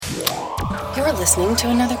You're listening to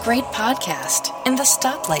another great podcast in the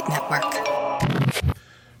Stoplight Network.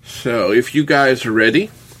 So, if you guys are ready,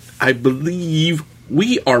 I believe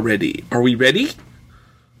we are ready. Are we ready?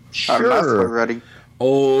 Sure. We're ready.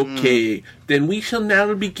 Okay, then we shall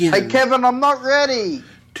now begin. Hey, Kevin, I'm not ready.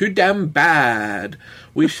 Too damn bad.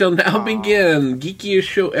 We shall now begin Geekiest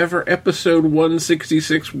Show Ever, episode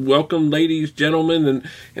 166. Welcome, ladies, gentlemen, and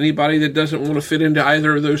anybody that doesn't want to fit into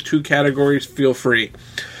either of those two categories, feel free.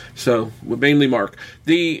 So, mainly Mark.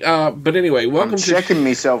 But anyway, welcome to... I'm checking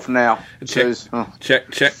myself now. Check.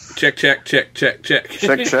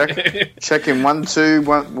 Checking 1, 2,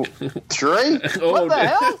 1, 3. What the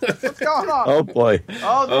hell? What's going on? Oh, boy.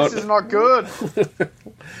 Oh, this is not good.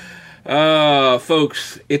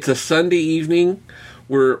 Folks, it's a Sunday evening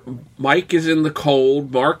where Mike is in the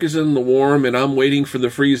cold, Mark is in the warm, and I'm waiting for the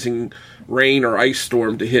freezing rain or ice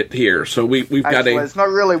storm to hit here. So we've got It's not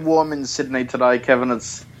really warm in Sydney today, Kevin.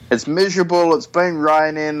 It's miserable. It's been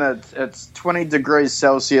raining. It's 20 degrees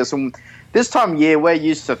Celsius, and this time of year we're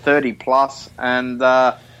used to 30 plus. And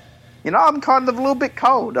I'm kind of a little bit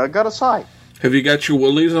cold, I gotta say. Have you got your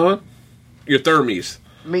woolies on? Your thermies?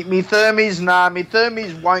 Me thermies, nah. Me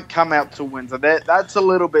thermies won't come out till winter. That's a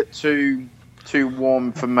little bit too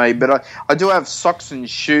warm for me. But I do have socks and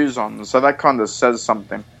shoes on, so that kind of says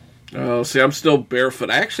something. Oh, see, I'm still barefoot.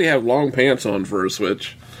 I actually have long pants on for a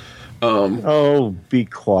switch. Oh, be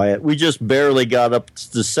quiet. We just barely got up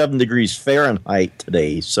to 7 degrees Fahrenheit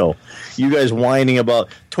today. So you guys whining about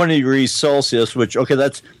 20 degrees Celsius, which, okay,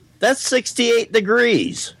 that's 68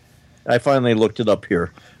 degrees. I finally looked it up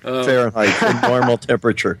here. Fahrenheit, the normal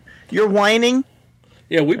temperature. You're whining?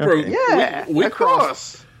 Yeah, we broke. Yeah, we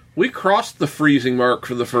crossed. We crossed the freezing mark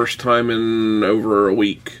for the first time in over a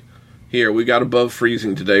week. Here, we got above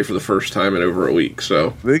freezing today for the first time in over a week.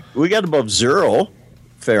 So we got above 0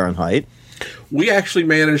 Fahrenheit. We actually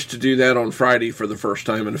managed to do that on Friday for the first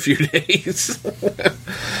time in a few days.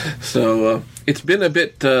 So it's been a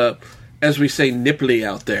bit, as we say, nipply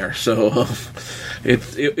out there. So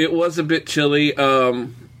it was a bit chilly.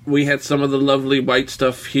 We had some of the lovely white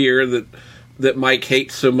stuff here that Mike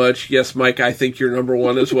hates so much. Yes, Mike, I think you're number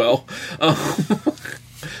one as well.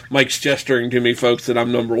 Mike's gesturing to me, folks, that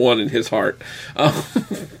I'm number one in his heart.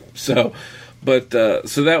 So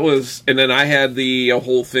that was, and then I had the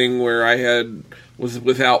whole thing where I was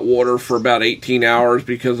without water for about 18 hours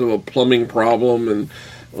because of a plumbing problem, and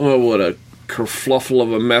what a kerfluffle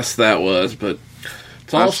of a mess that was. But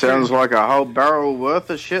it's all sounds like a whole barrel worth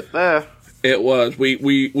of shit there. It was.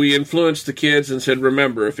 We influenced the kids and said,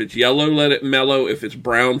 remember, if it's yellow, let it mellow. If it's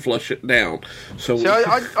brown, flush it down. So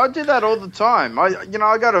I do that all the time. I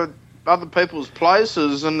go to other people's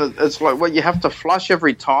places, and it's like, well, you have to flush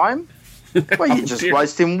every time? Well, you're just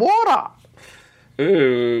wasting water.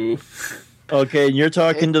 Ooh. Okay, and you're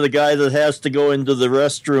talking to the guy that has to go into the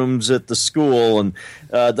restrooms at the school, and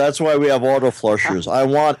that's why we have auto flushers. I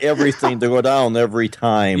want everything to go down every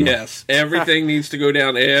time. Yes, everything needs to go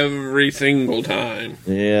down every single time.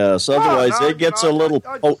 Yes, otherwise it gets a little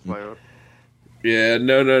potent. Yeah,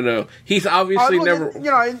 no. He's obviously never...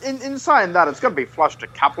 In saying that, it's got to be flushed a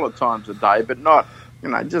couple of times a day, but not,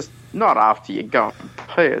 just not after you go and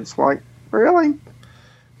pee. It's like, really?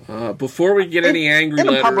 Before we get any angry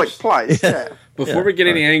letters... In a public place, yeah. Before we get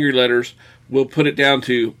any angry letters, we'll put it down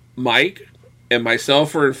to Mike and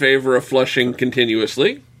myself are in favor of flushing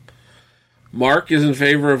continuously. Mark is in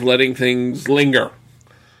favor of letting things linger.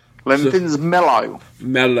 Letting things mellow.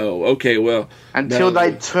 Mellow. Okay, well... Until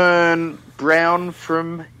they turn brown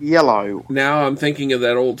from yellow. Now I'm thinking of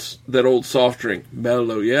that old soft drink.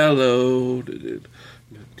 Mellow yellow.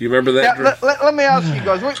 Do you remember that? Let me ask you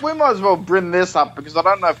guys. We might as well bring this up because I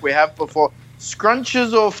don't know if we have before.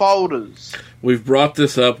 Scrunches or folders? We've brought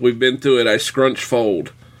this up. We've been through it. I scrunch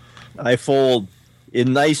fold. I fold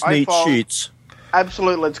in nice, neat sheets.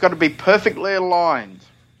 Absolutely. It's got to be perfectly aligned.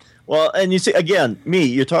 Well, and you see, again,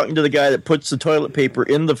 you're talking to the guy that puts the toilet paper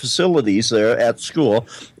in the facilities there at school.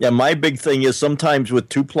 Yeah, my big thing is sometimes with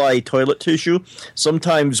 2-ply toilet tissue,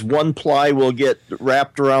 sometimes 1-ply will get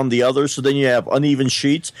wrapped around the other, so then you have uneven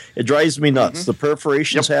sheets. It drives me nuts. Mm-hmm. The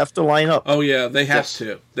perforations have to line up. Oh, yeah, they have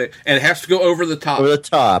to. And it has to go over the top. Over the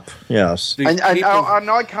top, yes. And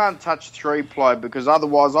I can't touch 3-ply because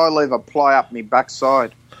otherwise I leave a ply up my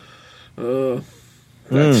backside.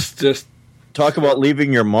 That's just... Talk about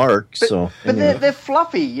leaving your mark. But they're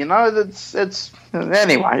fluffy, It's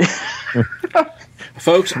anyway.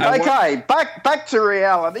 Folks. Back to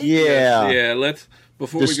reality. Yeah. Let's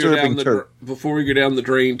before we go down the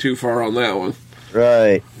drain too far on that one.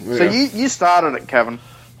 Right. Yeah. So you started it, Kevin.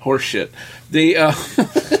 Horseshit.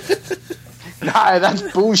 No, that's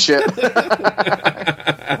bullshit.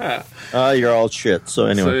 You're all shit. So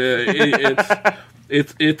anyway,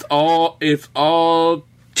 it's all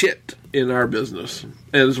chit in our business.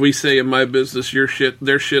 As we say in my business, your shit,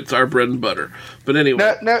 their shit's our bread and butter. But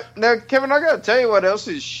anyway. Now, Kevin, I got to tell you what else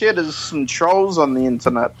is shit is some trolls on the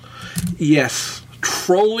internet. Yes,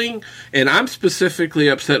 trolling, and I'm specifically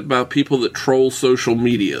upset about people that troll social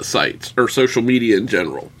media sites or social media in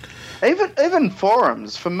general. Even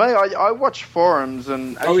forums. For me, I watch forums,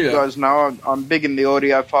 and as you guys know, I'm big in the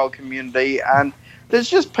audiophile community, and there's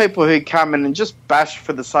just people who come in and just bash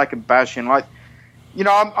for the sake of bashing. Like, you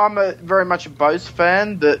know, I'm very much a Bose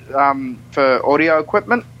fan that for audio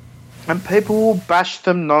equipment, and people will bash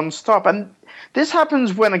them non-stop. And this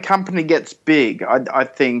happens when a company gets big, I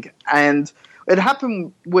think, and it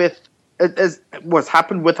happened with what's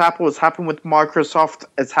happened with Apple, it's happened with Microsoft,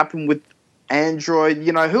 it's happened with Android,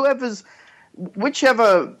 you know,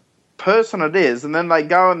 whichever person it is, and then they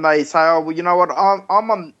go and they say, oh, well, you know what,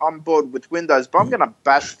 I'm on board with Windows, but I'm going to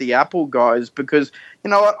bash the Apple guys because, you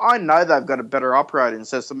know what, I know they've got a better operating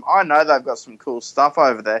system, I know they've got some cool stuff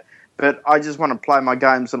over there, but I just want to play my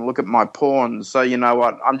games and look at my porn, so you know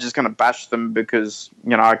what, I'm just going to bash them because,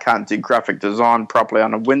 you know, I can't do graphic design properly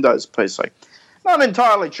on a Windows PC. Not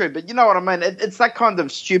entirely true, but you know what I mean, it's that kind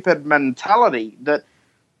of stupid mentality that,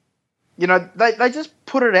 you know, they just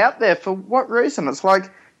put it out there for what reason? It's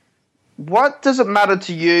like, what does it matter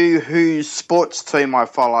to you whose sports team I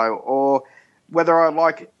follow, or whether I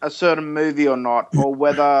like a certain movie or not, or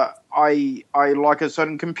whether I like a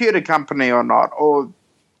certain computer company or not, or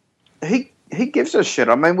he gives a shit.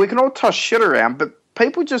 I mean, we can all toss shit around, but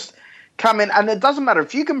people just come in, and it doesn't matter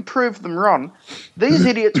if you can prove them wrong. These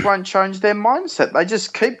idiots won't change their mindset. They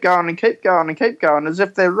just keep going and keep going and keep going as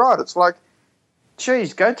if they're right. It's like,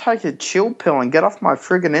 geez, go take a chill pill and get off my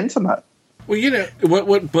friggin' internet. Well, you know,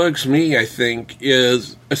 what bugs me, I think,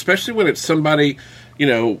 is, especially when it's somebody, you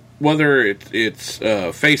know, whether it's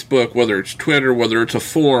Facebook, whether it's Twitter, whether it's a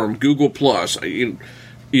forum, Google+,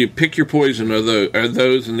 you pick your poison of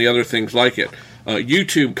those and the other things like it.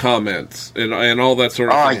 YouTube comments and all that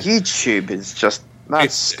sort of thing. Oh, YouTube is just,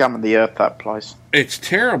 that's scum of the earth, that place. It's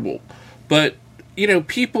terrible. But, you know,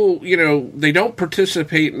 people, you know, they don't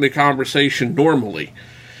participate in the conversation normally.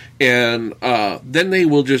 And then they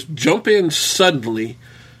will just jump in suddenly,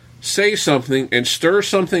 say something, and stir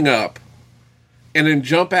something up, and then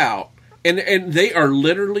jump out. And they are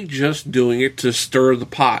literally just doing it to stir the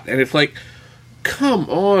pot. And it's like, come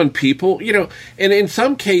on, people. You know, and in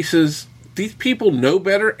some cases, these people know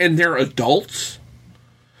better, and they're adults.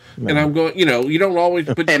 No. And I'm going, you know, you don't always...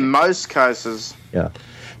 But, in most cases. Yeah.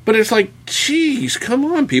 But it's like, geez, come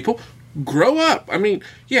on, people. Grow up. I mean,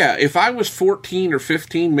 yeah, if I was 14 or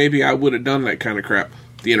 15, maybe I would have done that kind of crap.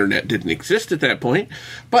 The internet didn't exist at that point,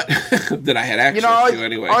 but that I had access to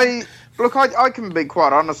anyway. I can be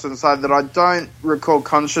quite honest and say that I don't recall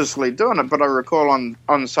consciously doing it, but I recall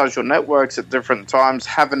on social networks at different times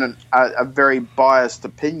having a very biased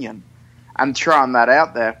opinion and throwing that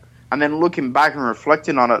out there, and then looking back and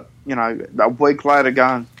reflecting on it, you know, a week later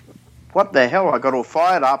going, what the hell, I got all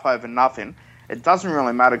fired up over nothing. It doesn't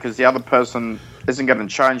really matter because the other person isn't going to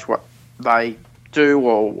change what they do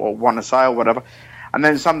or want to say or whatever. And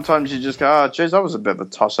then sometimes you just go, oh, geez, that was a bit of a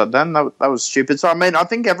tosser then. That was stupid. So, I mean, I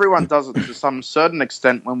think everyone does it to some certain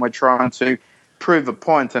extent when we're trying to prove a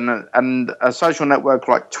point. And a social network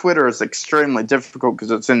like Twitter is extremely difficult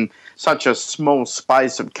because it's in such a small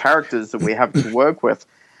space of characters that we have to work with.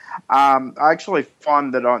 I actually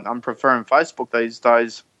find that I'm preferring Facebook these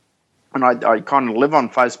days. And I kind of live on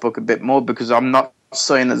Facebook a bit more because I'm not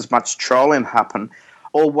seeing as much trolling happen.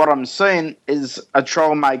 Or what I'm seeing is a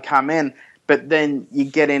troll may come in, but then you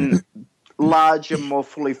get in larger, more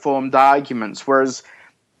fully formed arguments. Whereas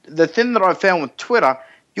the thing that I found with Twitter,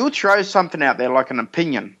 you'll throw something out there like an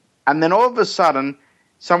opinion, and then all of a sudden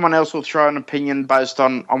someone else will throw an opinion based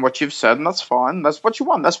on what you've said, and that's fine. That's what you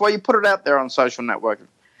want. That's why you put it out there on social networking.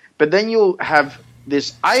 But then you'll have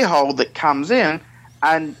this a-hole that comes in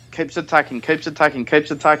and keeps attacking,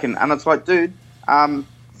 and it's like, dude,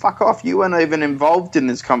 fuck off. You weren't even involved in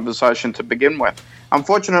this conversation to begin with.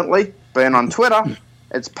 Unfortunately, being on Twitter,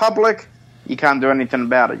 it's public. You can't do anything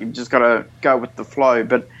about it. You've just got to go with the flow.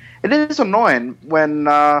 But it is annoying when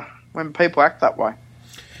people act that way.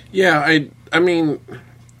 Yeah, I mean,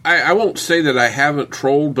 I won't say that I haven't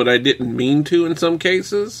trolled, but I didn't mean to in some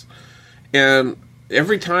cases. And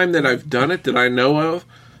every time that I've done it that I know of,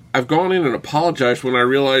 I've gone in and apologized when I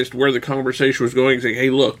realized where the conversation was going. Saying, hey,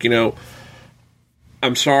 look, you know,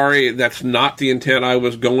 I'm sorry, that's not the intent I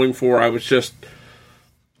was going for. I was just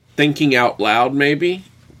thinking out loud, maybe.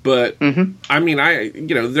 But, I mean,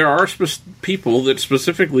 there are people that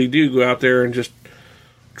specifically do go out there and just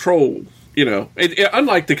troll.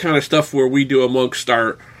 Unlike the kind of stuff where we do amongst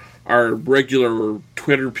our regular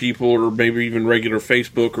Twitter people, or maybe even regular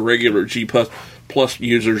Facebook or regular G plus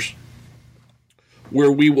users,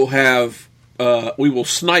 where we will have we will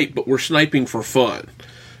snipe, but we're sniping for fun.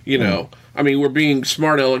 I mean, we're being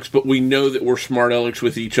smart alecks, but we know that we're smart alecks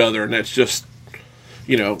with each other, and that's just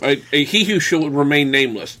a he who shall remain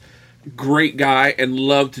nameless. Great guy, and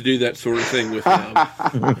love to do that sort of thing with him.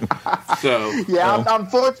 So yeah,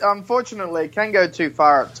 unfortunately, it can go too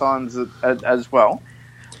far at times as well.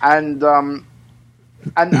 And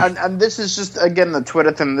this is just, again, the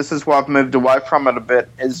Twitter thing. This is why I've moved away from it a bit.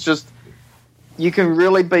 It's just, you can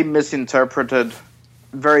really be misinterpreted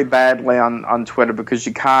very badly on Twitter because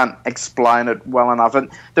you can't explain it well enough. And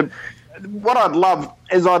what I'd love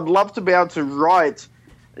to be able to write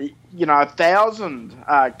 1,000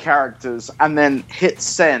 characters and then hit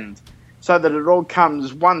send, so that it all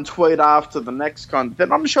comes one tweet after the next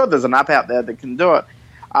content. I'm sure there's an app out there that can do it,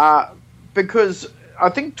 because I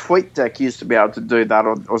think TweetDeck used to be able to do that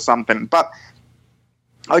or something. But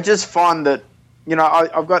I just find that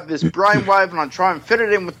I've got this brainwave and I try and fit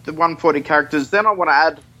it in with the 140 characters. Then I want to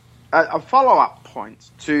add a follow-up point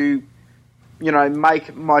to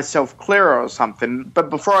make myself clearer or something. But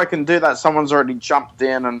before I can do that, someone's already jumped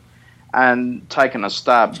in and taken a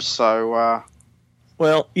stab. So,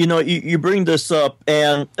 well, you bring this up,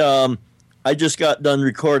 and I just got done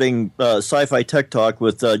recording Sci-Fi Tech Talk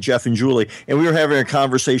with Jeff and Julie, and we were having a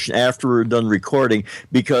conversation after we were done recording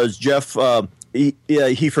because Jeff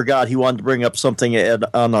he forgot he wanted to bring up something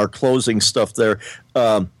on our closing stuff there.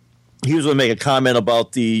 He was going to make a comment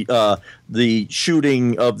about the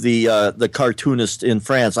shooting of the cartoonist in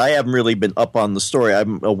France. I haven't really been up on the story.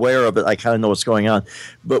 I'm aware of it. I kind of know what's going on.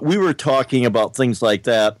 But we were talking about things like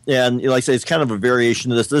that. And like I say, it's kind of a variation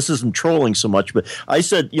of this. This isn't trolling so much. But I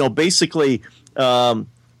said, basically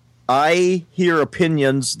I hear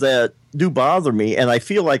opinions that do bother me, and I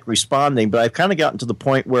feel like responding. But I've kind of gotten to the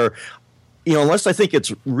point where unless I think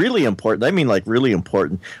it's really important, I mean like really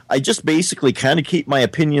important, I just basically kind of keep my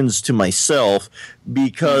opinions to myself,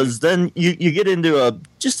 because then you get into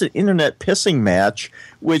just an internet pissing match,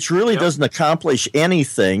 which really doesn't accomplish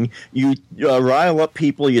anything. You rile up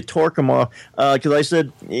people, you torque them off. Because I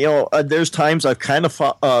said, there's times I've kind of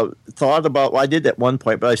thought about, well, I did at one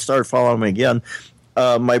point, but I started following him again.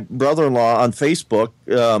 My brother-in-law on Facebook,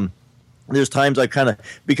 there's times I kind of,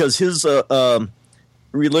 because his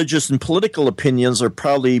religious and political opinions are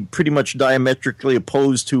probably pretty much diametrically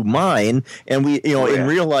opposed to mine, and we, in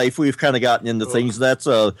real life, we've kind of gotten into things. That's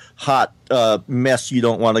a hot mess you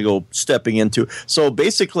don't want to go stepping into. So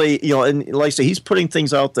basically, and like I say, he's putting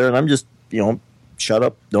things out there, and I'm just, shut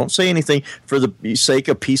up, don't say anything for the sake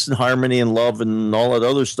of peace and harmony and love and all that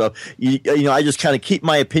other stuff. I just kind of keep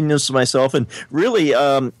my opinions to myself, and really,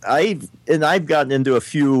 I've gotten into a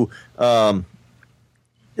few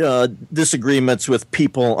disagreements with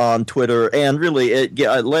people on Twitter, and really it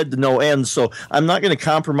led to no end. So I'm not going to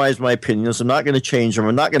compromise my opinions. I'm not going to change them.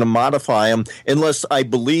 I'm not going to modify them unless I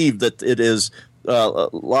believe that it is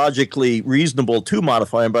logically reasonable to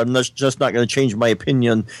modify them, but I'm just not going to change my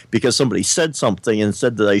opinion because somebody said something and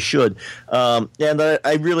said that I should. And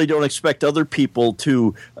I really don't expect other people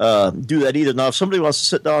to do that either. Now, if somebody wants to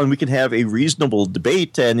sit down and we can have a reasonable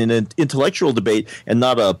debate and an intellectual debate and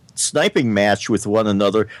not a sniping match with one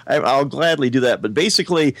another, I'll gladly do that. But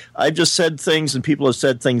basically, I've just said things and people have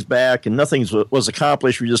said things back, and nothing was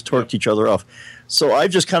accomplished. We just torqued each other off. So I've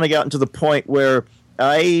just kind of gotten to the point where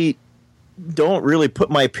I don't really put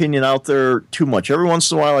my opinion out there too much. Every once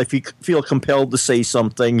in a while I feel compelled to say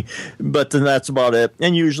something, but then that's about it,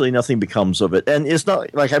 and usually nothing becomes of it. And it's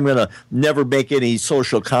not like I'm going to never make any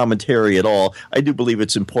social commentary at all. I do believe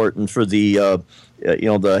it's important for the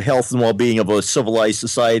the health and well-being of a civilized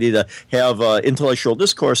society to have intellectual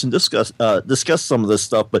discourse and discuss some of this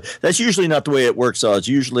stuff, but that's usually not the way it works out. It's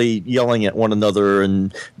usually yelling at one another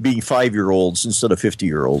and being 5-year-olds instead of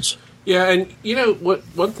 50-year-olds. Yeah, and what?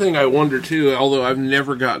 One thing I wonder too, although I've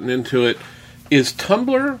never gotten into it, is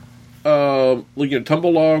Tumblr,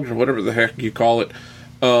 Tumble logs or whatever the heck you call it.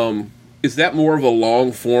 Is that more of a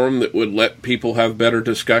long form that would let people have better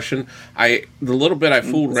discussion? The little bit I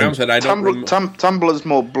fooled around with it, I don't remember. Tumblr is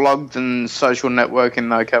more blog than social networking,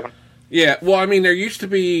 though, Kevin. Yeah, well, I mean, I used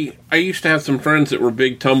to have some friends that were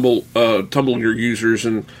big Tumblr users,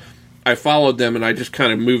 and I followed them, and I just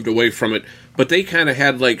kind of moved away from it. But they kind of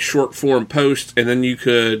had like short form posts, and then you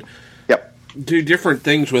could do different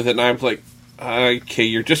things with it. And I was like, okay,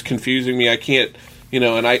 you're just confusing me. I can't,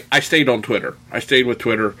 and I stayed on Twitter. I stayed with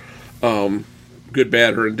Twitter good,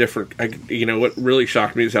 bad, or indifferent. What really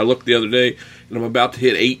shocked me is I looked the other day, and I'm about to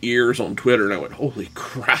hit 8 years on Twitter, and I went, holy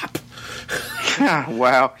crap.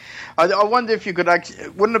 Wow. I wonder if you could actually,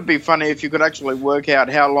 wouldn't it be funny if you could actually work out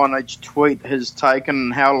how long each tweet has taken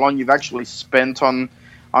and how long you've actually spent on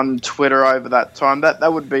Twitter over that time?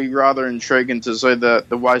 That would be rather intriguing to see the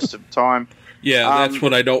waste of time. Yeah, that's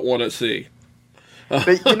what I don't want to see. But,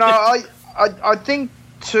 I think,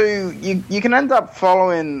 too, you can end up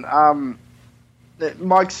following,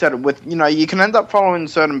 Mike said it with, you can end up following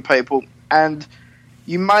certain people and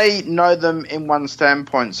you may know them in one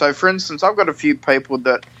standpoint. So, for instance, I've got a few people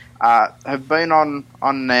that have been on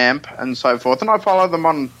NAMP and so forth, and I follow them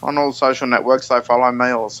on all social networks. They follow me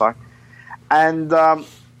also. And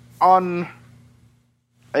on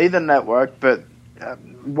either network, but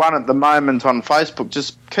one at the moment on Facebook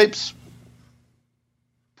just keeps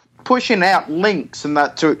pushing out links and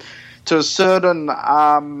that to a certain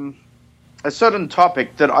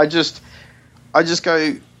topic that I just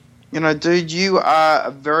go, dude, you are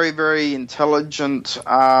a very, very intelligent,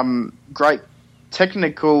 great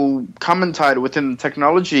technical commentator within the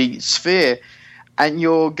technology sphere, and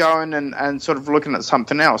you're going and sort of looking at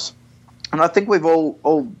something else. And I think we've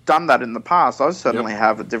all done that in the past. I certainly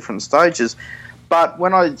have at different stages. But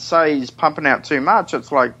when I say he's pumping out too much,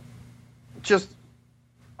 it's like just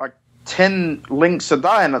like 10 links a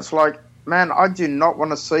day, and it's like, man, I do not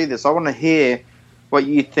want to see this. I want to hear what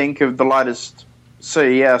you think of the latest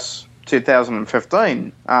CES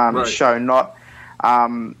 2015 show, not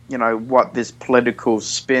what this political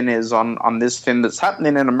spin is on this thing that's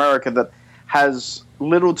happening in America that has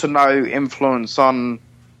little to no influence on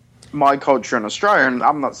my culture in Australia. And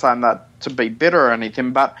I'm not saying that to be bitter or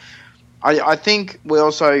anything, but I think we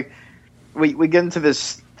also we get into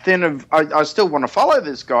this thing of I still want to follow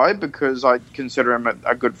this guy because I consider him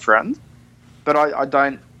a good friend, but I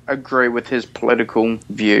don't agree with his political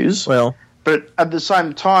views. Well, but at the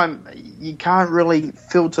same time, you can't really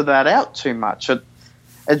filter that out too much.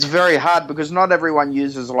 It's very hard because not everyone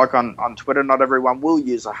uses, like on Twitter, not everyone will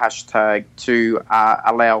use a hashtag to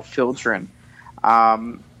allow filtering.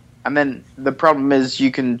 And then the problem is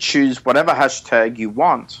you can choose whatever hashtag you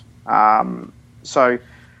want. So,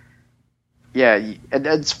 yeah,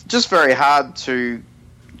 it's just very hard to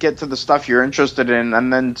get to the stuff you're interested in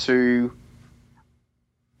and then to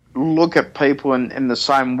look at people in the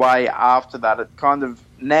same way after that. It kind of,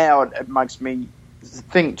 now it makes me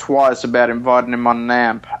think twice about inviting him on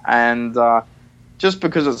NAMP, and just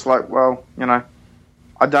because it's like, well,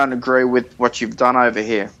 I don't agree with what you've done over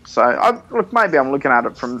here. So, maybe I'm looking at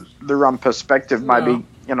it from the wrong perspective. Maybe,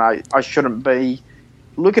 I shouldn't be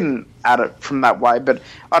looking at it from that way. But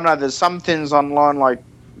I don't know, there's some things online like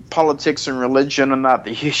politics and religion and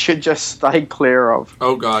that you should just stay clear of.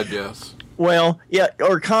 Oh, God, yes. Well, yeah,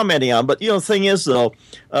 or commenting on. But, the thing is, though,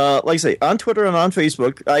 like I say, on Twitter and on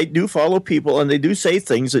Facebook, I do follow people, and they do say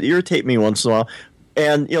things that irritate me once in a while.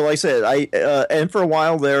 And, like I said, and for a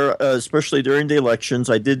while there, especially during the elections,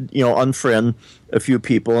 I did, unfriend a few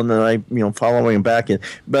people, and then I, following them back in.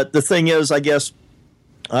 But the thing is, I guess,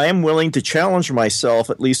 I am willing to challenge myself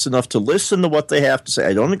at least enough to listen to what they have to say.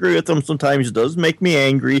 I don't agree with them sometimes. It does make me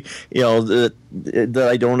angry, that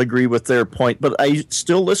I don't agree with their point. But I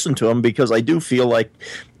still listen to them because I do feel like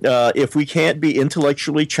if we can't be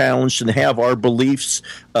intellectually challenged and have our beliefs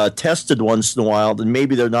tested once in a while, then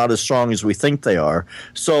maybe they're not as strong as we think they are.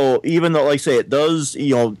 So even though, like I say, it does,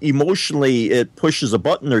 emotionally it pushes a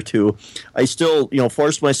button or two, I still,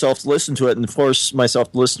 force myself to listen to it and force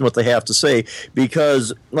myself to listen to what they have to say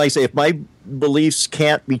because, like I say, if my beliefs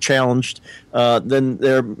can't be challenged, then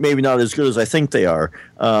they're maybe not as good as I think they are.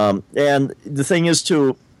 And the thing is,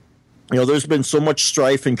 too, there's been so much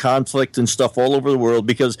strife and conflict and stuff all over the world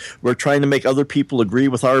because we're trying to make other people agree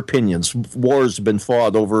with our opinions. Wars have been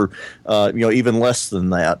fought over, even less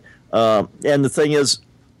than that. And the thing is,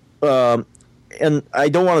 and I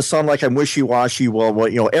don't want to sound like I'm wishy-washy.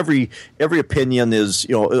 Well, every opinion is,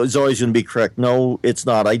 is always going to be correct. No, it's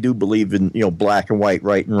not. I do believe in, black and white,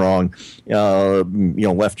 right and wrong,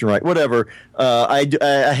 left and right, whatever. I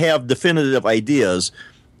have definitive ideas.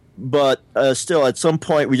 But still, at some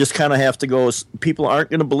point, we just kind of have to go, people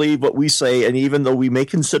aren't going to believe what we say, and even though we may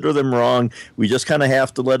consider them wrong, we just kind of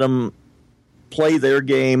have to let them play their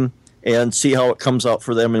game and see how it comes out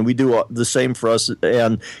for them. And we do the same for us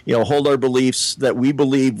and, hold our beliefs that we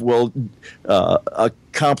believe will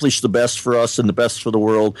accomplish the best for us and the best for the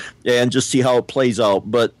world and just see how it plays out.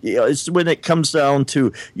 But it's when it comes down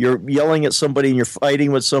to you're yelling at somebody and you're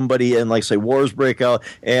fighting with somebody and, like, say, wars break out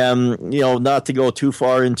and, not to go too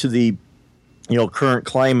far into the current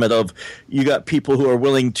climate of you got people who are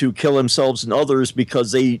willing to kill themselves and others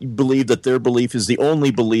because they believe that their belief is the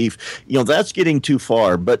only belief. That's getting too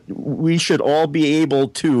far. But we should all be able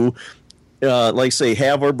to,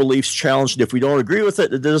 have our beliefs challenged. If we don't agree with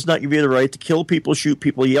it, it does not give you the right to kill people, shoot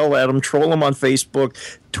people, yell at them, troll them on Facebook,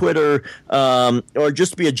 Twitter, or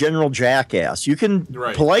just be a general jackass. You can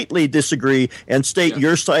politely disagree and state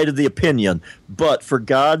your side of the opinion, but for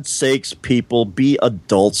God's sakes, people, be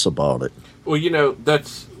adults about it. Well,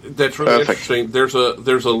 that's really interesting. There's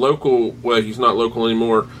a local, well, he's not local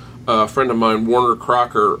anymore, a friend of mine, Warner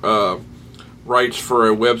Crocker, writes for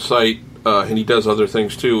a website, and he does other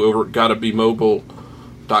things too, over at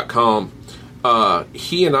GottaBeMobile.com.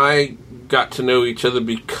 He and I got to know each other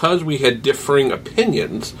because we had differing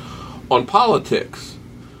opinions on politics.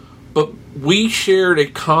 But we shared a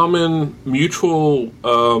common mutual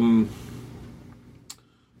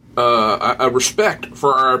a respect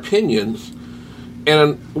for our opinions,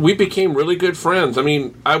 and we became really good friends. I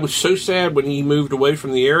mean, I was so sad when he moved away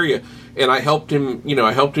from the area, and I helped him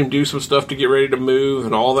do some stuff to get ready to move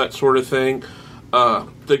and all that sort of thing.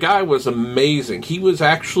 The guy was amazing. He was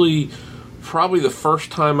actually probably the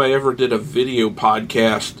first time I ever did a video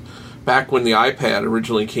podcast back when the iPad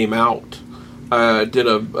originally came out. Did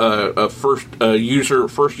a first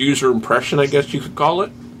user impression, I guess you could call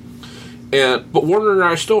it. But Warner and I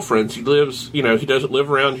are still friends. He lives, he doesn't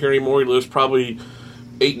live around here anymore. He lives probably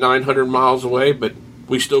 800-900 miles away, but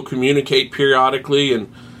we still communicate periodically,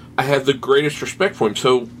 and I have the greatest respect for him.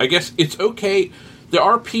 So I guess it's okay. There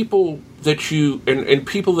are people that you, and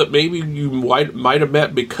people that maybe you might have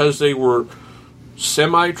met because they were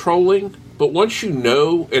semi-trolling, but once you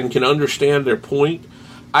know and can understand their point,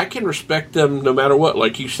 I can respect them no matter what,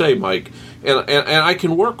 like you say, Mike, and I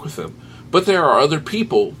can work with them. But there are other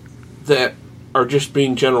people that are just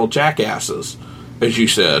being general jackasses, as you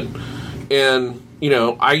said. And,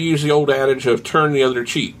 I use the old adage of turn the other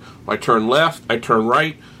cheek. I turn left, I turn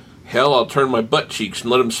right. Hell, I'll turn my butt cheeks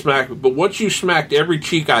and let them smack. But once you smacked every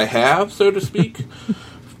cheek I have, so to speak,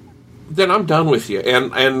 then I'm done with you.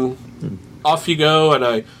 And off you go, and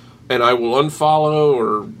I will unfollow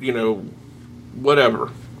or,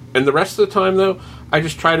 whatever. And the rest of the time, though, I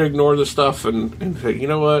just try to ignore the stuff and say, you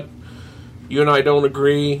know what? You and I don't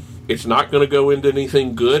agree. It's not going to go into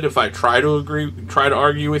anything good if I try to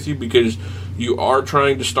argue with you, because you are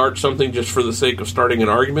trying to start something just for the sake of starting an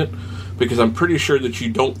argument, because I'm pretty sure that you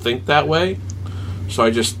don't think that way. So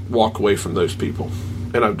I just walk away from those people.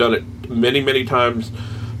 And I've done it many, many times.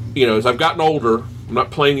 As I've gotten older, I'm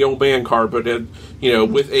not playing the old man card, but,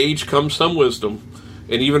 with age comes some wisdom.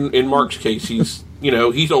 And even in Mark's case, he's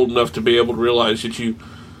old enough to be able to realize that you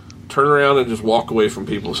turn around and just walk away from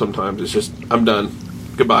people sometimes. It's just, I'm done.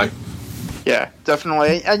 Goodbye. Yeah,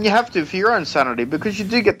 definitely. And you have to for your own sanity, because you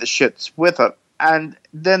do get the shits with it. And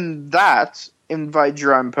then that invades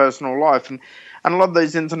your own personal life. And a lot of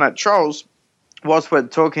these internet trolls, whilst we're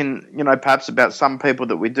talking, perhaps about some people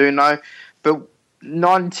that we do know, but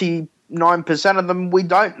 99% of them we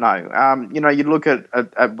don't know. You look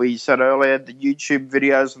at we said earlier, the YouTube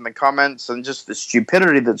videos and the comments and just the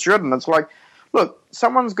stupidity that's written. It's like, look,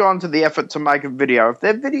 someone's gone to the effort to make a video. If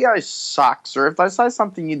their video sucks, or if they say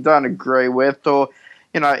something you don't agree with, or,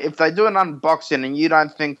 if they do an unboxing and you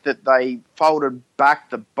don't think that they folded back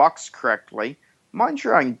the box correctly, mind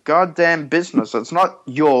your own goddamn business. It's not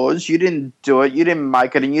yours. You didn't do it. You didn't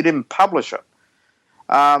make it, and you didn't publish it.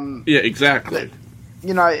 Yeah, exactly.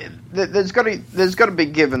 There's got to be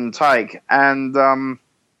give and take, and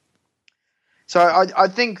so I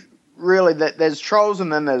think really that there's trolls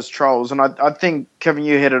and then there's trolls, and I think, Kevin,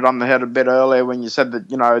 you hit it on the head a bit earlier when you said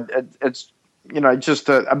that it's just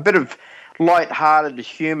a bit of light-hearted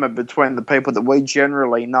humour between the people that we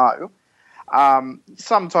generally know.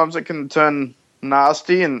 Sometimes it can turn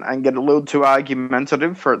nasty and get a little too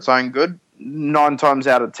argumentative for its own good. 9 times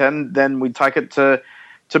out of 10, then we take it to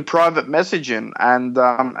private messaging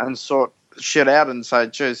and sort shit out and say,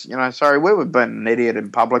 geez, sorry, we were being an idiot in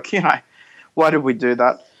public, why did we do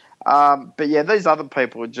that? But yeah, these other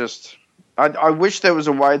people are just, I wish there was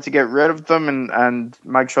a way to get rid of them and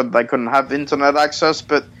make sure that they couldn't have internet access,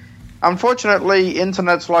 but unfortunately,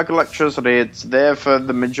 internet's like electricity. It's there for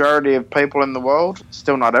the majority of people in the world,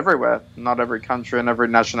 still not everywhere. Not every country and every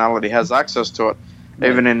nationality has access to it.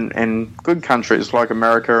 Even in good countries like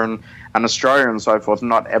America and Australia and so forth,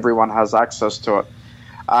 not everyone has access to it.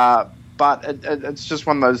 But it's just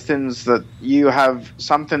one of those things that you have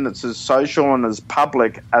something that's as social and as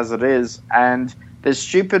public as it is, and there's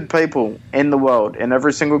stupid people in the world, in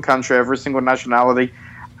every single country, every single nationality,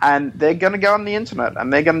 and they're going to go on the internet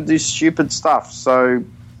and they're going to do stupid stuff. So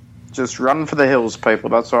just run for the hills,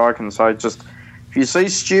 people. That's all I can say. Just If you see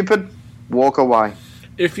stupid, walk away.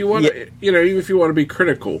 If you want to, even if you want to be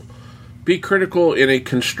critical in a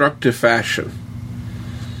constructive fashion.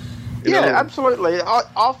 Absolutely.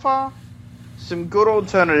 Offer some good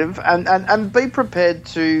alternative and be prepared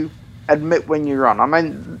to admit when you're wrong. I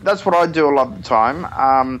mean, that's what I do a lot of the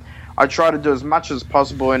time. I try to do as much as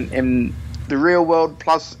possible in the real world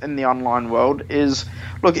plus in the online world is,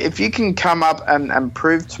 look, if you can come up and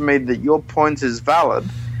prove to me that your point is valid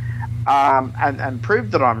and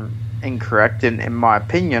prove that I'm incorrect in my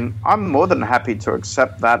opinion, I'm more than happy to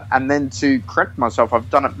accept that and then to correct myself. I've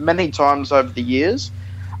done it many times over the years.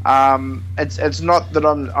 It's not that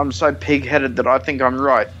I'm so pig-headed that I think I'm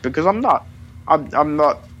right, because I'm not. I'm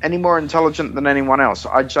not any more intelligent than anyone else.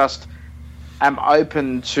 I just am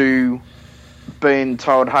open to being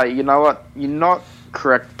told, hey, you know what, you're not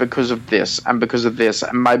correct because of this and because of this,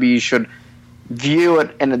 and maybe you should view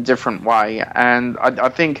it in a different way. And I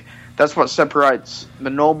think that's what separates the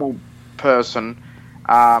normal person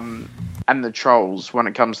and the trolls when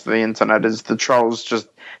it comes to the internet, is the trolls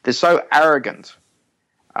they're so arrogant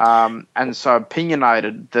and so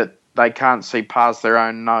opinionated that they can't see past their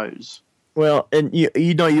own nose. Well, and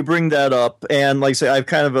you bring that up, and like I say, I've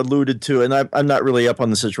kind of alluded to, and I'm not really up on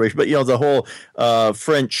the situation, but the whole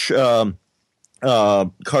French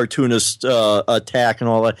cartoonist attack and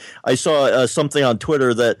all that. I saw something on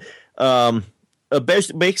Twitter that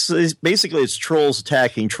basically it's trolls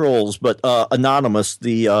attacking trolls, but Anonymous,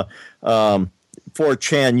 the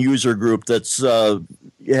 4chan user group that's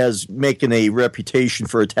has making a reputation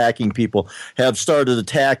for attacking people, have started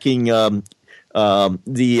attacking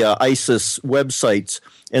the ISIS websites.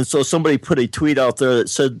 And so somebody put a tweet out there that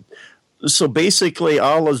said, so basically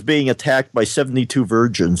Allah's being attacked by 72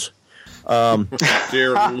 virgins.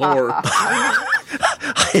 Dear Lord.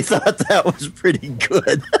 I thought that was pretty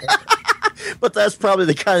good. But that's probably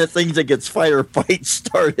the kind of things that gets fights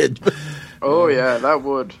started. Oh, yeah, that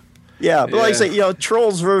would. Yeah, but like I say,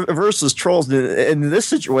 trolls versus trolls. In this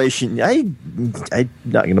situation, I'm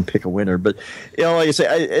not going to pick a winner, but like I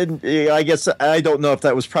say, I guess I don't know if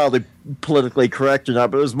that was probably politically correct or not,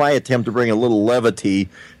 but it was my attempt to bring a little levity,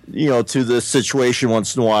 to this situation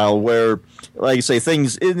once in a while, where, like I say,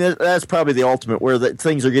 things. That's probably the ultimate, where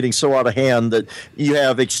things are getting so out of hand that you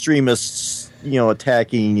have extremists,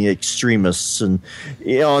 attacking extremists, and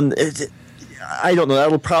I don't know.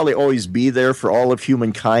 That'll probably always be there for all of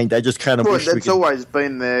humankind. I just kind of wish it's always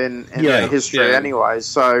been there in history anyway.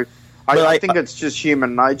 So I think it's just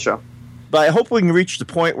human nature. But I hope we can reach the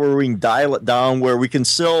point where we can dial it down, where we can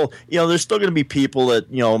still, there's still going to be people that,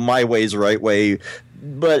 my way is the right way.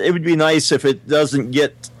 But it would be nice if it doesn't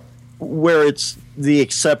get where it's the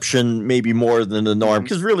exception maybe more than the norm,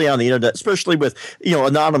 because really on the internet, especially with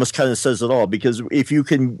Anonymous, kind of says it all, because if you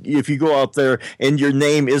go out there and your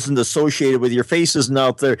name isn't associated with, your face isn't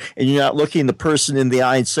out there, and you're not looking the person in the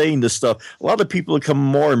eye and saying this stuff, a lot of people become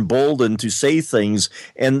more emboldened to say things,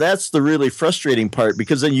 and that's the really frustrating part,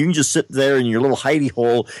 because then you can just sit there in your little hidey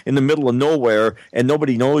hole in the middle of nowhere and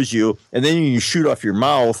nobody knows you, and then you shoot off your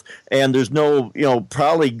mouth, and there's no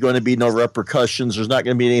probably going to be no repercussions, there's not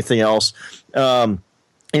going to be anything else.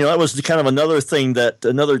 That was kind of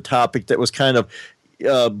another topic that was kind of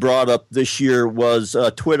brought up this year was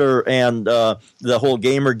Twitter and the whole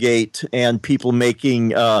Gamergate and people making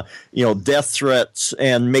death threats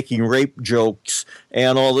and making rape jokes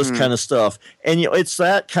and all this kind of stuff. And it's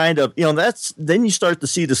that kind of then you start to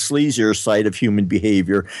see the sleazier side of human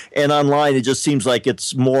behavior. And online, it just seems like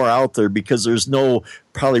it's more out there because there's no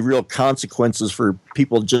probably real consequences for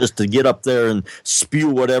people just to get up there and spew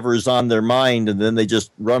whatever is on their mind, and then they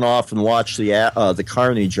just run off and watch the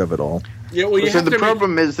carnage of it all. Yeah, well, so the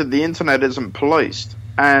problem is that the internet isn't policed,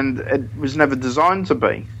 and it was never designed to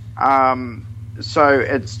be. So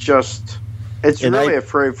it's really a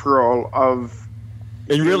free for all of.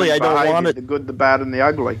 And really, I don't want it. The good, the bad, and the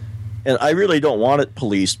ugly. And I really don't want it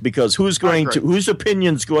policed, because whose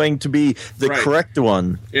opinion's going to be the correct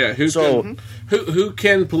one? Yeah, who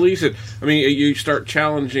can police it? I mean, you start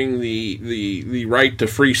challenging the right to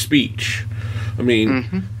free speech. I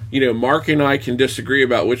mean, Mark and I can disagree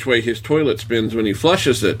about which way his toilet spins when he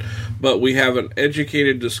flushes it, but we have an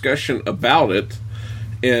educated discussion about it,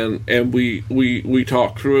 and we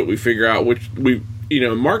talk through it. We figure out which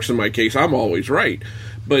Mark's in my case, I'm always right,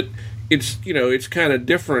 but it's kind of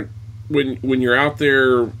different when you're out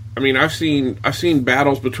there. I mean, I've seen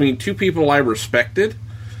battles between two people I respected,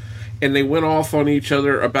 and they went off on each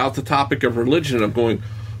other about the topic of religion. I'm going,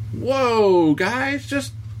 whoa, guys,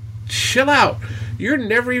 just chill out. You're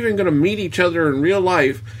never even going to meet each other in real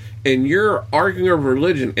life, and you're arguing over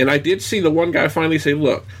religion. And I did see the one guy finally say,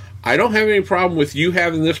 look, I don't have any problem with you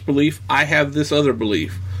having this belief. I have this other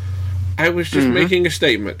belief. I was just making a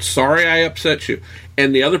statement. Sorry I upset you.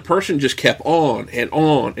 And the other person just kept on and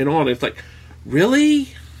on and on. It's like, really?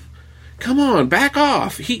 Come on, back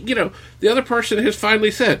off. The other person has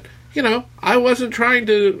finally said, I wasn't trying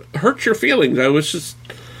to hurt your feelings. I was just,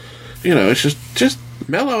 it's just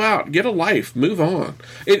mellow out, get a life, move on.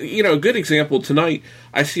 A good example tonight,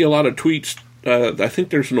 I see a lot of tweets. I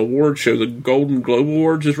think there's an award show. The Golden Globe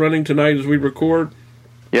Awards is running tonight as we record.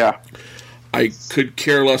 Yeah. I could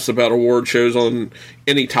care less about award shows on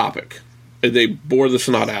any topic. They bore the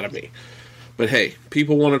snot out of me. But hey,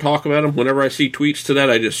 people want to talk about them. Whenever I see tweets to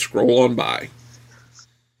that, I just scroll on by.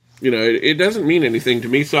 It doesn't mean anything to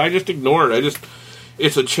me, so I just ignore it.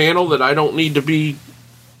 It's a channel that I don't need to be,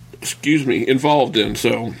 involved in,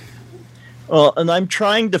 so. And I'm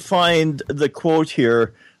trying to find the quote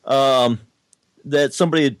here that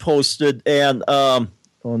somebody had posted, and for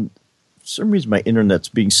some reason my internet's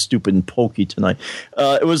being stupid and pokey tonight.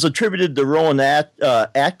 It was attributed to Rowan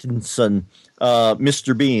Atkinson,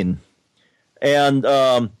 Mr. Bean.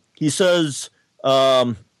 And he says,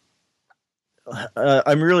 I'm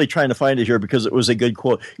really trying to find it here because it was a good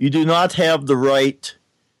quote. You do not have the right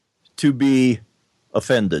to be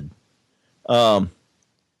offended. Come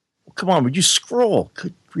on, would you scroll?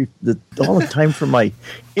 Good grief, all the time for my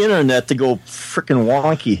internet to go freaking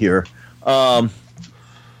wonky here. So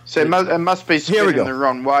it must be spinning the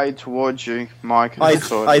wrong way towards you, Mike. I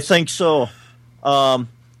think so.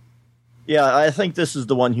 I think this is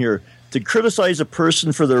the one here. To criticize a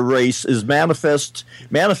person for their race is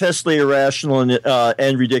manifestly irrational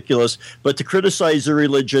and ridiculous, but to criticize their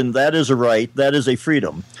religion, that is a right, that is a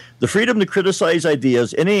freedom. The freedom to criticize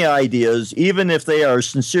any ideas, even if they are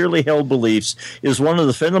sincerely held beliefs, is one of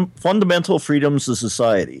the fundamental freedoms of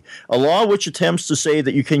society. A law which attempts to say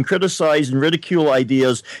that you can criticize and ridicule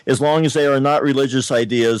ideas as long as they are not religious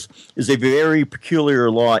ideas is a very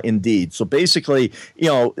peculiar law indeed. So basically,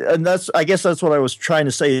 and I guess that's what I was trying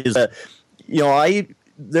to say is that,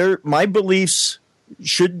 my beliefs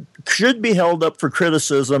should be held up for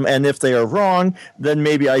criticism, and if they are wrong, then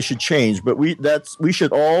maybe I should change. But we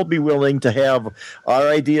should all be willing to have our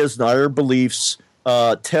ideas and our beliefs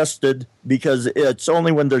tested, because it's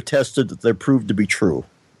only when they're tested that they're proved to be true.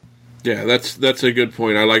 Yeah, that's a good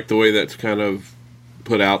point. I like the way that's kind of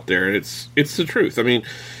put out there. It's the truth. I mean,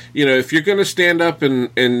 if you're going to stand up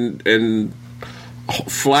and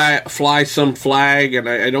fly some flag, and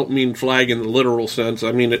I don't mean flag in the literal sense.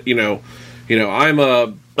 I mean, I'm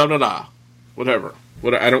a da-da-da, whatever.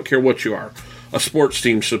 I don't care what you are. A sports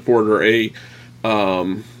team supporter, a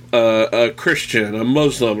Christian, a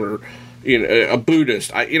Muslim, or a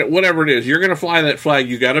Buddhist. Whatever it is, you're going to fly that flag.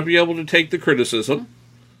 You got to be able to take the criticism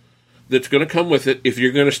that's going to come with it if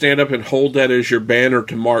you're going to stand up and hold that as your banner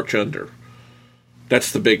to march under.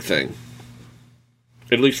 That's the big thing.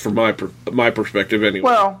 At least from my perspective, anyway.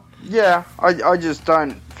 Well, yeah, I just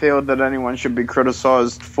don't feel that anyone should be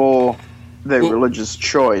criticised for their religious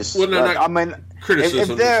choice. Well, no, I mean,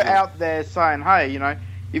 if they're out there saying, hey,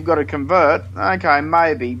 you've got to convert, okay,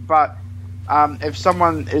 maybe. But if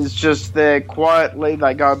someone is just there quietly,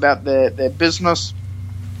 they go about their business,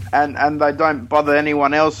 and they don't bother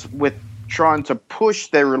anyone else with trying to push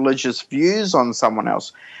their religious views on someone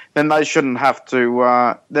else, then they shouldn't have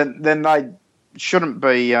to. Then they shouldn't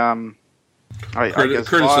be, I guess,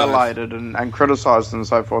 violated and criticised and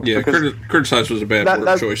so forth. Yeah, criticised was a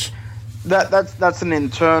bad choice. That's an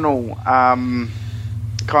internal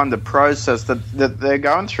kind of process that they're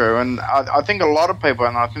going through, and I think a lot of people,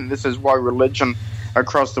 and I think this is why religion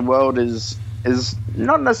across the world is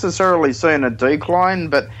not necessarily seeing a decline,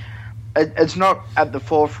 but it's not at the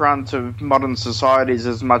forefront of modern societies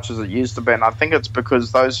as much as it used to be, and I think it's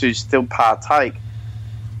because those who still partake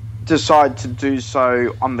decide to do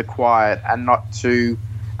so on the quiet and not to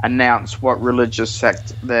announce what religious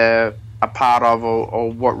sect they're a part of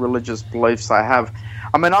or what religious beliefs they have.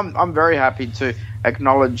 I mean, I'm very happy to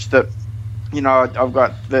acknowledge that, I've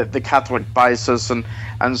got the Catholic basis and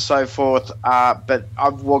so forth, but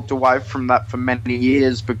I've walked away from that for many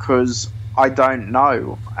years because I don't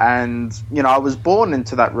know. And, I was born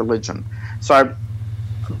into that religion. So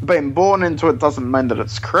being born into it doesn't mean that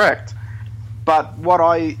it's correct. But what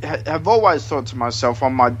I have always thought to myself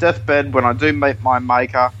on my deathbed when I do meet my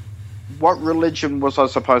maker, what religion was I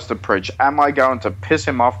supposed to preach? Am I going to piss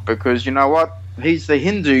him off because, you know what, he's the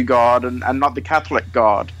Hindu God and not the Catholic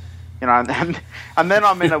God? And then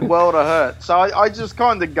I'm in a world of hurt. So I just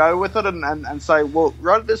kind of go with it and say, well,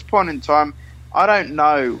 right at this point in time, I don't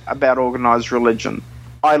know about organised religion.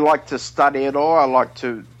 I like to study it all. I like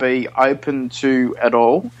to be open to it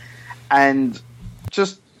all. And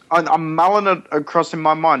just I'm mulling it across in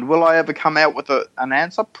my mind. Will I ever come out with an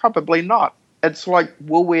answer? Probably not. It's like,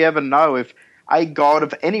 will we ever know if a God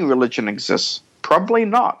of any religion exists? Probably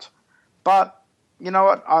not. But you know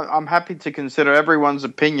what? I'm happy to consider everyone's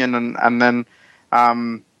opinion and then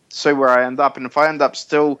see where I end up. And if I end up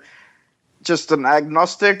still just an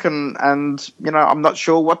agnostic and I'm not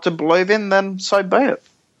sure what to believe in, then so be it.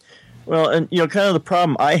 Well, and kind of the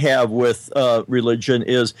problem I have with religion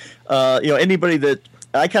is, anybody that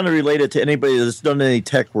I kind of relate it to anybody that's done any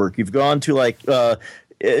tech work. You've gone to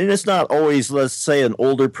and it's not always, let's say, an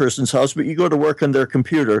older person's house, but you go to work on their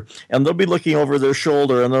computer, and they'll be looking over their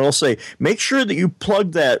shoulder, and they'll say, make sure that you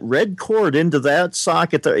plug that red cord into that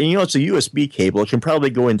socket there. And, it's a USB cable. It can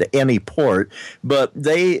probably go into any port, but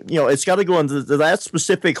it's got to go into that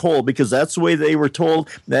specific hole because that's the way they were told.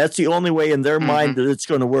 That's the only way in their mind that it's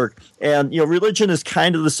going to work. And, religion is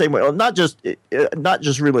kind of the same way. Well, not just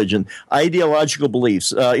religion, ideological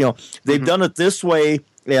beliefs. They've done it this way.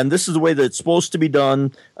 And this is the way that it's supposed to be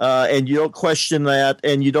done, and you don't question that,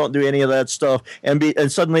 and you don't do any of that stuff, and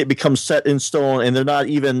suddenly it becomes set in stone, and they're not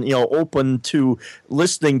even open to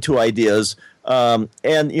listening to ideas, and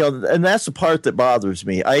that's the part that bothers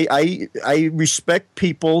me. I respect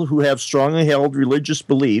people who have strongly held religious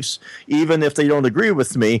beliefs, even if they don't agree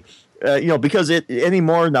with me. Because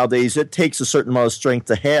anymore nowadays it takes a certain amount of strength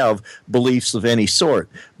to have beliefs of any sort,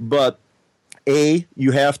 but.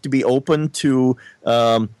 You have to be open to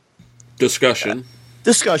discussion. I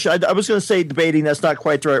was going to say debating. That's not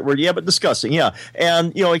quite the right word. Yeah, but discussing. Yeah,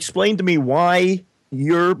 and explain to me why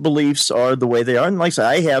your beliefs are the way they are. And like I said,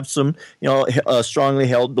 I have some strongly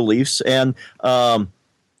held beliefs, and and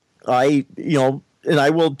I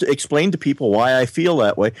will explain to people why I feel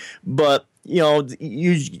that way. But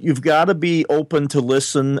you've got to be open to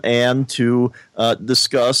listen and to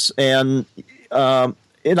discuss and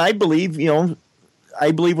I believe,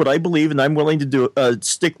 I believe what I believe, and I'm willing to do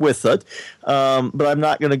stick with it. But I'm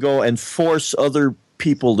not going to go and force other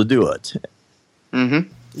people to do it.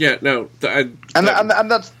 Mm-hmm. Yeah, no, and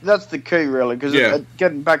that's the key, really, because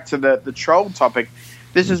getting back to the troll topic,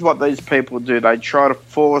 this is what these people do. They try to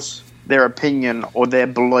force their opinion or their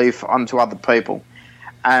belief onto other people,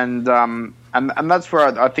 and that's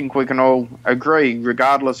where I think we can all agree,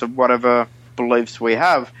 regardless of whatever beliefs we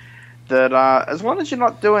have. That as long as you're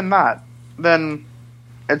not doing that, then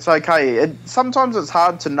it's okay. Sometimes it's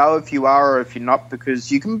hard to know if you are or if you're not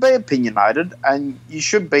because you can be opinionated and you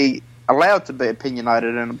should be allowed to be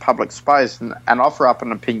opinionated in a public space and offer up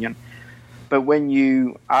an opinion. But when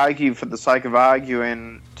you argue for the sake of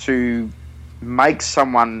arguing to make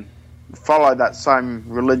someone follow that same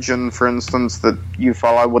religion, for instance, that you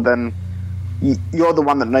follow, well then you're the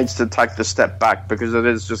one that needs to take the step back because it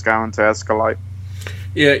is just going to escalate.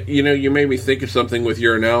 Yeah, you made me think of something with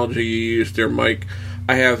your analogy you used there, Mike.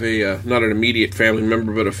 I have not an immediate family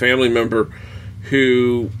member, but a family member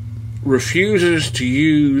who refuses to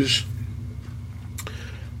use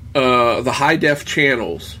the high-def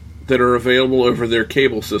channels that are available over their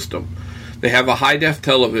cable system. They have a high-def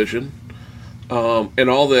television and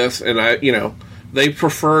all this, and they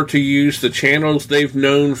prefer to use the channels they've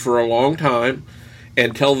known for a long time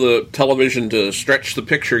and tell the television to stretch the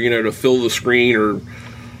picture, to fill the screen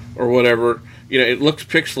or whatever. It looks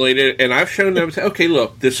pixelated, and I've shown them, okay,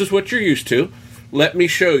 look, this is what you're used to. Let me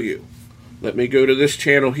show you. Let me go to this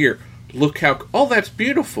channel here. Look that's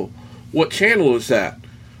beautiful. What channel is that?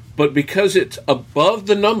 But because it's above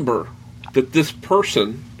the number that this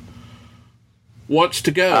person wants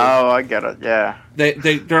to go. Oh, I get it, yeah.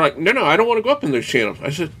 They're like, no, I don't want to go up in those channels.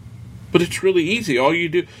 I said, but it's really easy. All you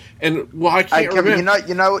do, and I can't remember.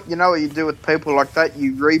 You know what you do with people like that?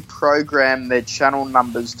 You reprogram their channel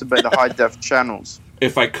numbers to be the high def channels.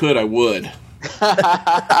 If I could, I would.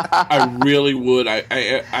 I really would. But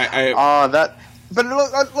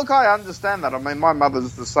look, I understand that. I mean, my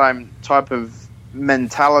mother's the same type of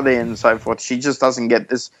mentality and so forth. She just doesn't get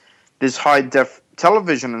this high def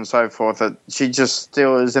television and so forth. That she just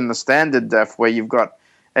still is in the standard def where you've got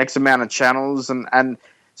X amount of channels and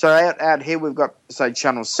so out here we've got, say,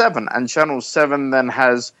 Channel 7, and Channel 7 then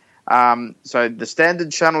has, so the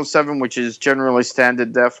standard Channel 7, which is generally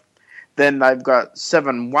standard def. Then they've got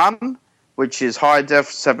 7.1, which is high def,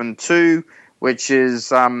 7.2, which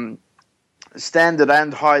is standard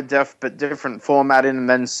and high def, but different formatting, and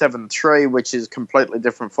then 7.3, which is completely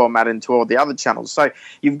different formatting to all the other channels. So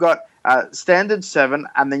you've got standard 7,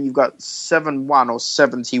 and then you've got 7.1 or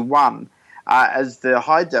 71 as the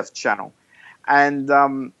high def channel. And,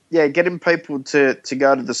 getting people to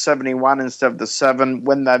go to the 71 instead of the 7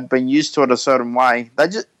 when they've been used to it a certain way, they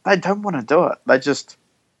don't want to do it. It's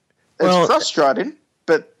frustrating,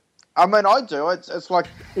 but I mean, I do. It's like,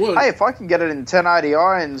 Well, hey, if I can get it in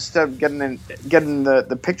 1080i instead of getting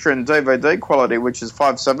the picture in DVD quality, which is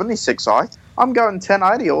 576i, I'm going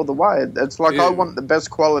 1080 all the way. It's like I want the best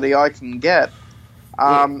quality I can get.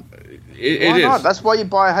 Why not? That's why you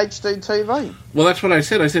buy a HD TV. Well, that's what I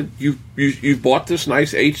said. I said you bought this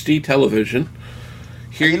nice HD television.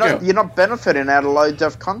 Here you go. You're not benefiting out of low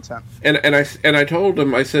def content. And I told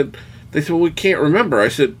them, I said, they said, well, we can't remember. I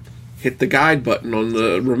said, hit the guide button on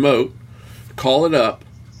the remote, call it up.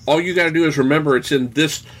 All you got to do is remember it's in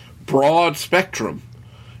this broad spectrum,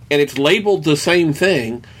 and it's labeled the same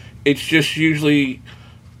thing. It's just usually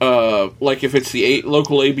like if it's the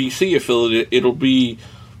local ABC affiliate, it'll be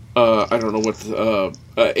I don't know what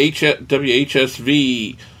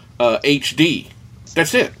WHSV HD.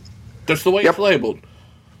 That's it. That's the way it's labeled,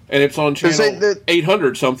 and it's on channel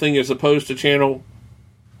 800 something as opposed to channel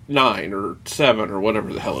 9 or 7 or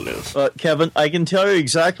whatever the hell it is. Kevin, I can tell you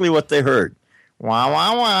exactly what they heard. Wah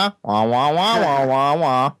wah wah wah wah wah wah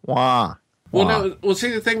wah wah. Well, no.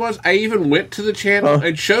 See, the thing was, I even went to the channel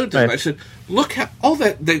and showed them. Right. I said, "Look how all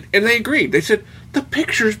that," and they agreed. They said, "The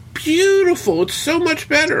picture's beautiful. It's so much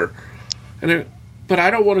better." But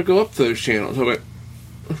I don't want to go up those channels. I went,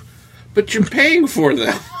 but you're paying for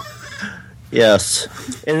them. Yes,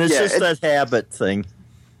 and it's just that habit thing.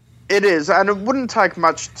 It is, and it wouldn't take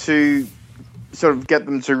much to sort of get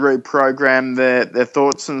them to reprogram their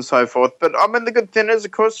thoughts and so forth. But I mean, the good thing is,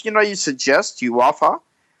 of course, you suggest, you offer.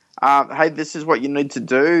 Hey, this is what you need to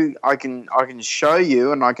do. I can show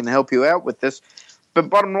you and I can help you out with this. But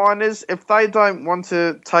bottom line is, if they don't want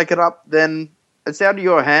to take it up, then it's out of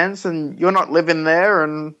your hands and you're not living there.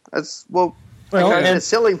 And it's they're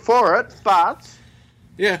silly for it, but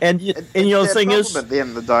yeah. And the thing is, at the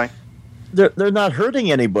end of the day, they're not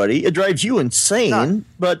hurting anybody. It drives you insane,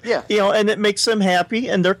 but and it makes them happy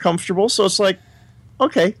and they're comfortable. So it's like,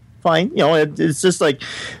 okay, fine. It's just like,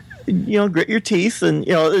 grit your teeth, and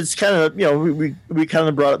it's kind of we kind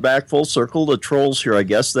of brought it back full circle to trolls here, I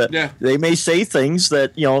guess, that they may say things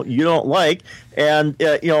that you don't like, and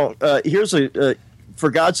here's for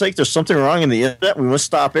God's sake, there's something wrong in the internet. We must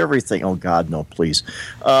stop everything. Oh God, no, please.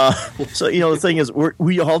 So the thing is,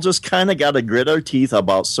 we all just kind of got to grit our teeth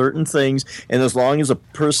about certain things, and as long as a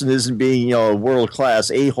person isn't being a world class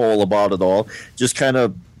a-hole about it all, just kind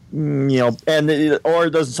of. Or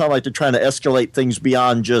it doesn't sound like they're trying to escalate things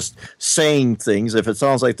beyond just saying things. If it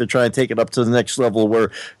sounds like they're trying to take it up to the next level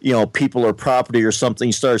where, people or property or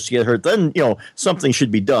something starts to get hurt, then, something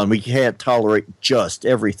should be done. We can't tolerate just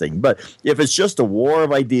everything. But if it's just a war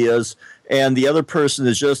of ideas and the other person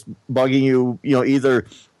is just bugging you, either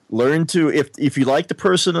learn to, if you like the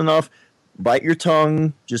person enough, bite your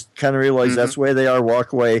tongue, just kind of realize that's the way they are,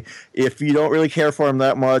 walk away. If you don't really care for them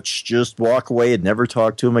that much, just walk away and never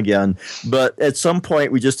talk to them again. But at some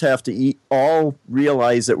point, we just have to all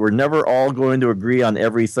realize that we're never all going to agree on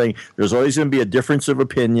everything. There's always going to be a difference of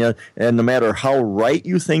opinion, and no matter how right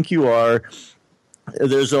you think you are,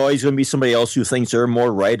 there's always going to be somebody else who thinks they're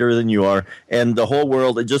more righter than you are. And the whole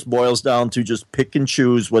world, it just boils down to just pick and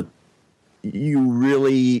choose what you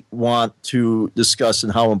really want to discuss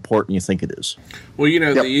and how important you think it is. Well,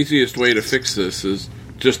 the easiest way to fix this is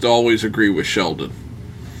just always agree with Sheldon.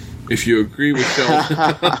 If you agree with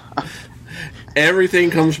Sheldon, everything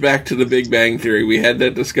comes back to the Big Bang Theory. We had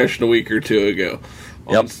that discussion a week or two ago.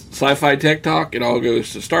 On Sci-Fi Tech Talk, it all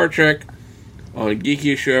goes to Star Trek. On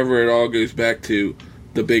Geekiest Show Ever, it all goes back to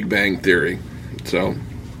the Big Bang Theory. So,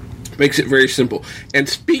 makes it very simple. And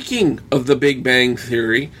speaking of the Big Bang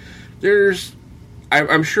Theory,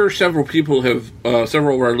 I'm sure several people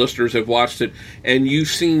several of our listeners have watched it, and you've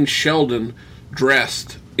seen Sheldon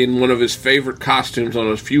dressed in one of his favorite costumes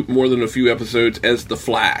on more than a few episodes as the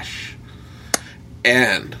Flash.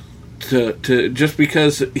 And to just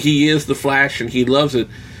because he is the Flash and he loves it,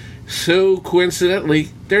 so coincidentally,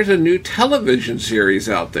 there's a new television series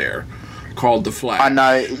out there called The Flash. I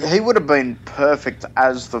know. He would have been perfect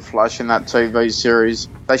as the Flash in that TV series.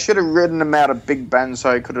 They should have written him out of Big Ben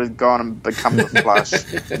so he could have gone and become the Flash.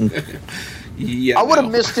 I would have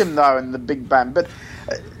missed him, though, in the Big Ben. But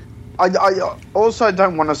I also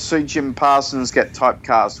don't want to see Jim Parsons get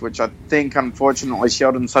typecast, which I think, unfortunately,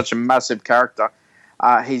 Sheldon's such a massive character.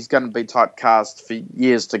 He's going to be typecast for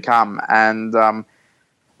years to come. And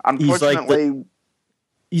unfortunately...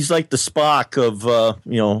 He's like the Spock of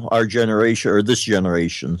our generation or this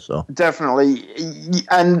generation. So definitely,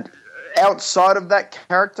 and outside of that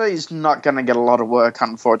character, he's not going to get a lot of work,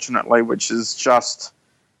 unfortunately, which is just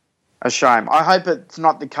a shame. I hope it's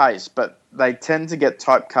not the case, but they tend to get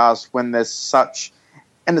typecast when there's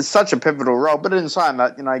it's such a pivotal role. But in saying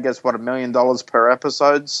that, he gets $1 million per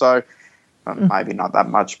episode, so Maybe not that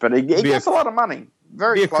much, but he gets a lot of money.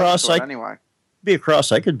 Very close to it anyway. Be a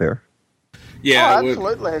cross I could bear. Yeah,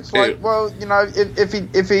 absolutely. It's like, well, you know,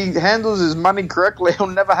 if he handles his money correctly, he'll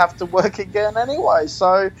never have to work again anyway.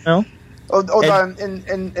 So, although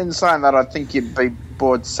in saying that, I think you'd be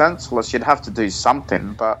bored senseless. You'd have to do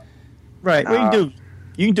something, but right. Well,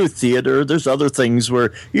 you can do theater. There's other things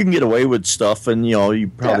where you can get away with stuff, and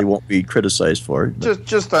you probably won't be criticized for it. But.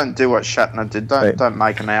 Just don't do what Shatner did. Don't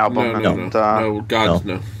make an album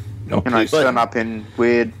no. Turn up in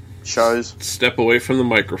weird shows. Step away from the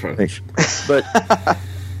microphone. But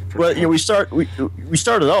well, we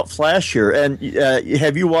started out Flash here, and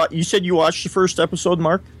have you watched? You said you watched the first episode,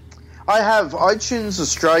 Mark. I have. iTunes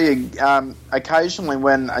Australia occasionally,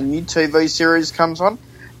 when a new TV series comes on,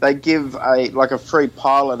 they give a free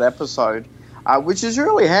pilot episode, which is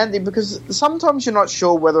really handy because sometimes you're not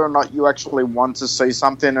sure whether or not you actually want to see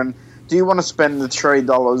something, and do you want to spend the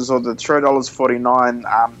 $3 or the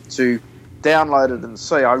 $3.49 to download it and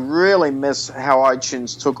see. I really miss how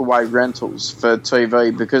iTunes took away rentals for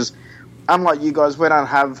TV because, unlike you guys, we don't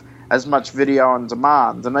have as much video on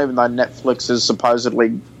demand. And even though Netflix is supposedly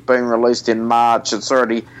being released in March, it's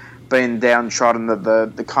already been downtrodden that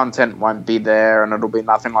the content won't be there and it'll be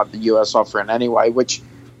nothing like the US offering anyway, which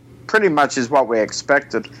pretty much is what we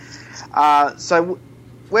expected. So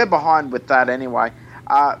we're behind with that anyway.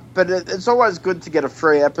 But it's always good to get a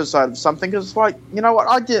free episode of something because it's like, you know what,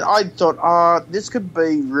 I thought, this could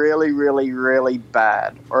be really, really, really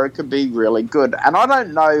bad or it could be really good. And I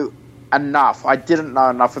don't know enough. I didn't know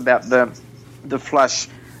enough about the Flash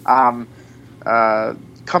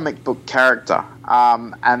comic book character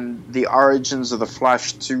and the origins of the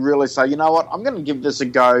Flash to really say, you know what, I'm going to give this a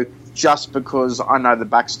go just because I know the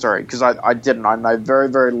backstory because I didn't. I know very,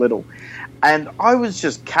 very little. And I was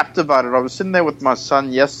just captivated. I was sitting there with my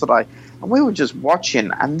son yesterday, and we were just watching,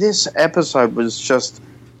 and this episode was just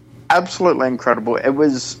absolutely incredible. It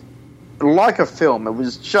was like a film. It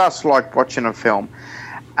was just like watching a film.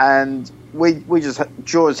 And we just,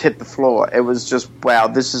 jaws hit the floor. It was just, wow,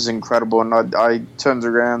 this is incredible. And I turned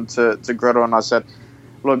around to Gretel and I said,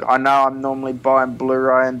 look, I know I'm normally buying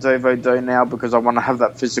Blu-ray and DVD now because I want to have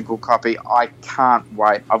that physical copy. I can't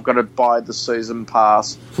wait. I've got to buy the season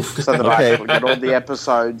pass so that I can get all the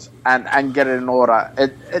episodes and get it in order.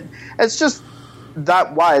 It's just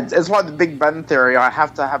that way. It's like the Big Bang Theory. I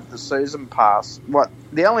have to have the season pass.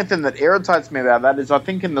 The only thing that irritates me about that is I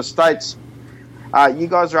think in the States, you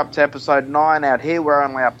guys are up to episode 9. Out here, we're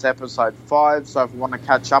only up to episode 5. So if I want to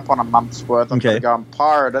catch up on a month's worth, I've got to go and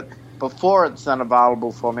pirate it before it's then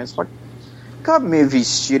available for me. It's like, God, movie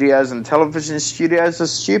studios and television studios are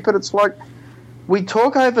stupid. It's like, we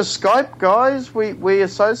talk over Skype, guys. We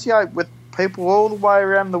associate with people all the way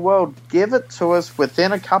around the world. Give it to us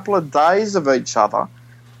within a couple of days of each other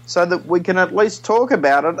so that we can at least talk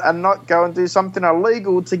about it and not go and do something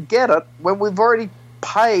illegal to get it when we've already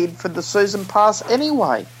paid for the season pass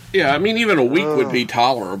anyway. Yeah, I mean, even a week would be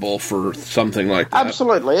tolerable for something like that.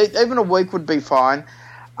 Absolutely. Even a week would be fine.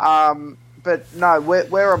 But no,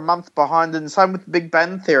 we're a month behind, and same with Big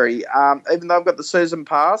Bang Theory. Even though I've got the season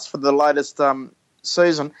pass for the latest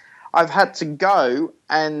season, I've had to go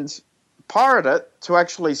and pirate it to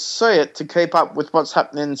actually see it to keep up with what's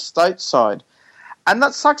happening stateside. And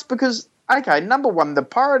that sucks because, okay, number one, the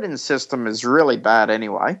pirating system is really bad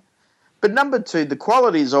anyway. But number two, the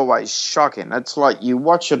quality is always shocking. It's like you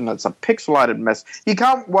watch it and it's a pixelated mess. You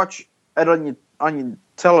can't watch it on your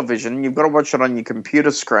television. You've got to watch it on your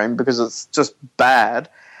computer screen because it's just bad.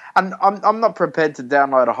 And I'm not prepared to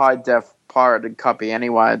download a high def pirated copy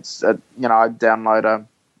anyway. It's I download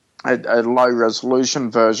a low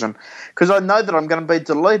resolution version because I know that I'm going to be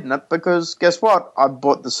deleting it because guess what? I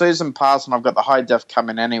bought the season pass and I've got the high def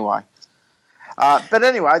coming anyway. But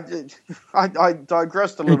anyway, I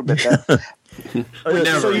digressed a little bit there.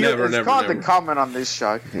 Never. Kind of common on this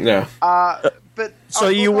show. Yeah. But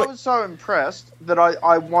I was so impressed that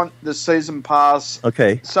I want the season pass.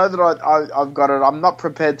 Okay. So that I've got it. I'm not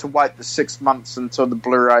prepared to wait the 6 months until the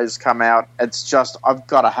Blu-rays come out. It's just I've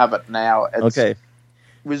got to have it now. It was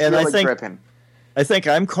really gripping. I think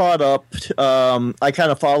I'm caught up. I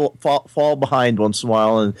kind of fall behind once in a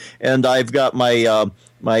while, and I've got my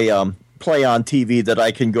Play on TV that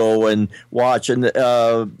I can go and watch, and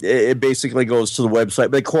it basically goes to the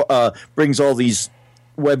website, but it brings all these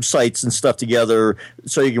websites and stuff together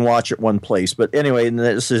so you can watch it one place. But anyway, and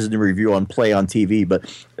this isn't a review on Play on TV, but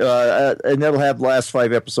and it'll have the last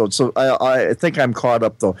 5 episodes. So I think I'm caught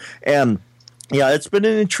up though, and Yeah, it's been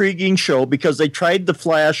an intriguing show because they tried The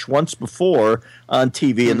Flash once before on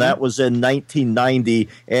TV, and that was in 1990,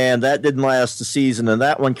 and that didn't last a season, and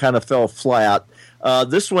that one kind of fell flat.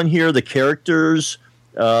 This one here, the characters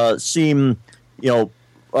seem,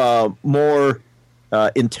 more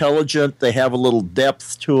intelligent. They have a little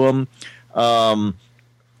depth to them.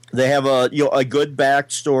 They have a good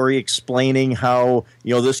backstory explaining how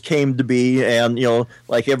this came to be, and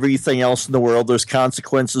like everything else in the world, there's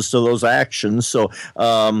consequences to those actions. So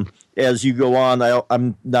as you go on,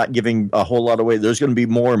 I'm not giving a whole lot away. There's going to be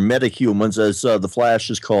more metahumans, as the Flash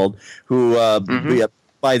is called, who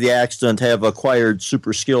by the accident have acquired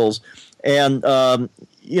super skills, and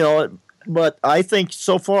But I think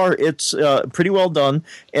so far it's pretty well done,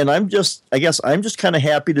 and I'm just kind of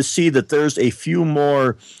happy to see that there's a few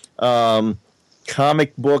more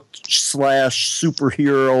comic book /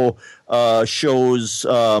 superhero shows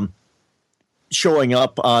showing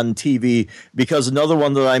up on TV, because another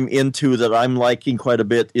one that I'm into that I'm liking quite a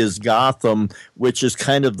bit is Gotham, which is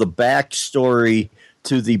kind of the backstory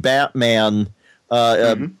to the Batman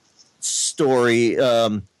story.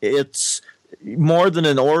 It's more than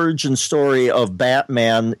an origin story of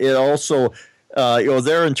Batman. It also,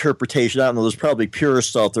 their interpretation, I don't know, there's probably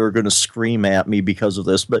purists out there who are going to scream at me because of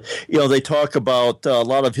this, but, they talk about a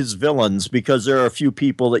lot of his villains, because there are a few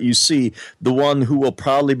people that you see, the one who will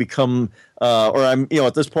probably become,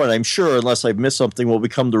 at this point, I'm sure, unless I've missed something, will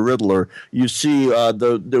become the Riddler. You see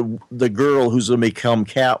the girl who's going to become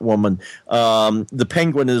Catwoman. The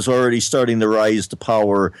Penguin is already starting to rise to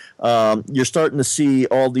power. You're starting to see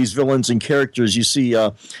all these villains and characters. You see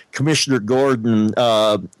Commissioner Gordon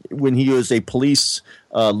when he was a police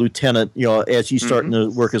lieutenant, as he's starting to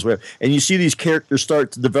work his way up. And you see these characters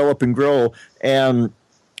start to develop and grow, and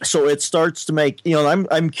so it starts to make,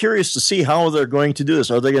 I'm curious to see how they're going to do this.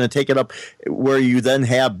 Are they going to take it up where you then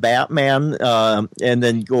have Batman and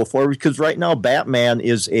then go forward? Because right now Batman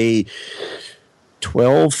is a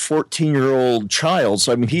 12, 14-year-old child.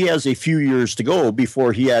 So, he has a few years to go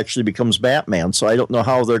before he actually becomes Batman. So I don't know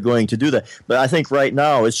how they're going to do that. But I think right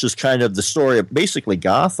now it's just kind of the story of basically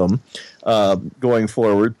Gotham going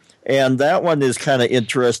forward. And that one is kind of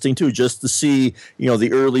interesting, too, just to see,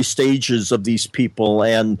 the early stages of these people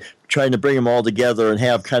and trying to bring them all together and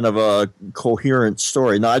have kind of a coherent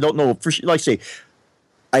story. Now, I don't know, like I say,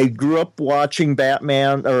 I grew up watching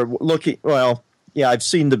Batman or looking, I've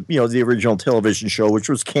seen the original television show, which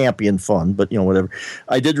was campy and fun, but, whatever.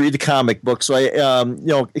 I did read the comic book, so I,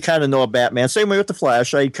 kind of know of Batman. Same way with the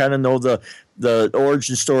Flash. I kind of know the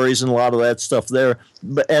origin stories and a lot of that stuff there.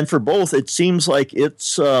 And for both, it seems like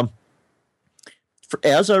it's,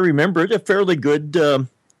 as I remember it, a fairly good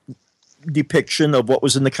depiction of what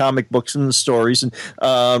was in the comic books and the stories, and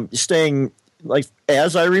staying, like,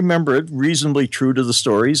 as I remember it, reasonably true to the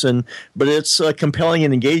stories. But it's compelling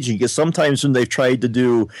and engaging, because sometimes when they've tried to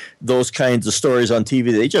do those kinds of stories on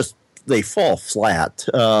TV, they fall flat.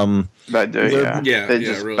 They do, they're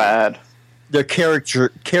just really bad. They're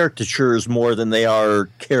caricatures more than they are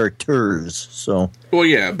characters. So,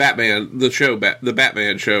 Batman, the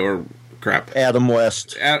Batman show, or crap, Adam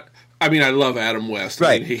West. I love Adam West.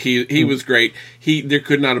 Right. He was great. There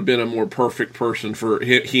could not have been a more perfect person for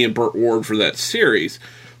he and Burt Ward for that series.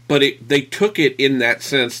 But they took it in that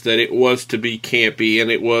sense that it was to be campy,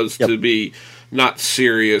 and it was to be not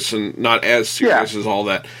serious and not as serious as all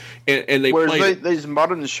that. And they played these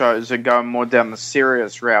modern shows are going more down the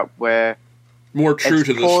serious route, where more true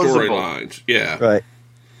to the storylines. Yeah. Right.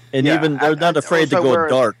 And even they're not afraid to go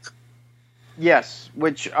dark. Yes,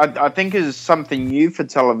 which I think is something new for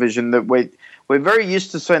television, that we're very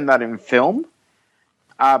used to seeing that in film,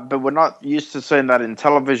 but we're not used to seeing that in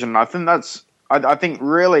television. I think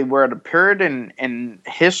really we're at a period in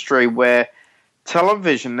history where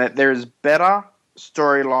television, that there is better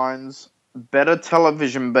storylines, better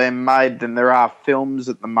television being made than there are films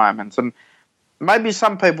at the moment. And maybe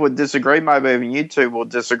some people would disagree, maybe even you two will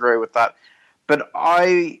disagree with that. But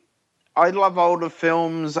I love older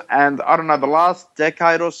films, and I don't know, the last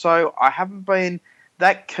decade or so, I haven't been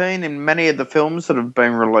that keen in many of the films that have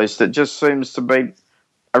been released. It just seems to be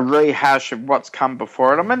a rehash of what's come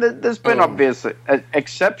before it. There's been obvious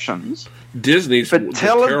exceptions. Disney's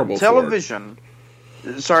terrible television.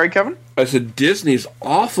 Sorry, Kevin? I said Disney's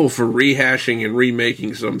awful for rehashing and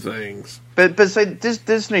remaking some things. But see,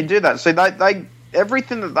 Disney do that. See, they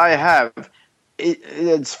everything that they have,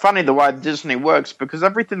 it's funny the way Disney works, because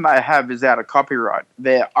everything they have is out of copyright.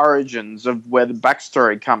 Their origins of where the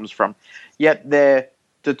backstory comes from. Yet they're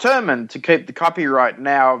determined to keep the copyright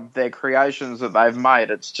now of their creations that they've made.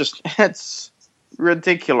 It's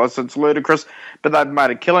ridiculous. It's ludicrous, but they've made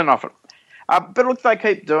a killing off it. But look, they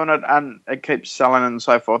keep doing it, and it keeps selling and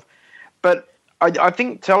so forth. But I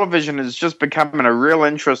think television is just becoming a real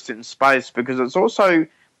interest in space because it's also,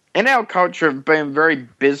 in our culture of being very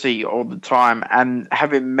busy all the time and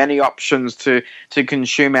having many options to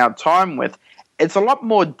consume our time with, it's a lot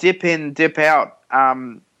more dip in, dip out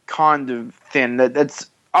kind of thing. It's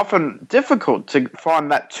often difficult to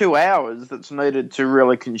find that 2 hours that's needed to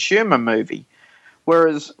really consume a movie.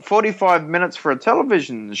 Whereas 45 minutes for a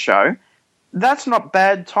television show, that's not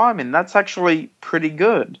bad timing. That's actually pretty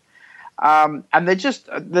good. And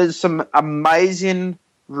there's some amazing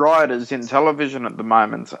writers in television at the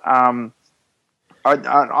moment. I'm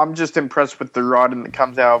just impressed with the writing that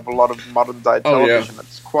comes out of a lot of modern day television.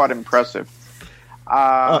 It's quite impressive.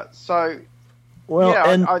 All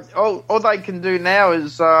they can do now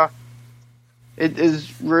is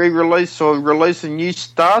re-release or release a new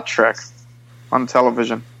Star Trek on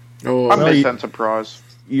television. I miss Enterprise.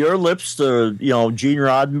 Your lips to Gene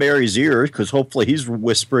Roddenberry's ear, because hopefully he's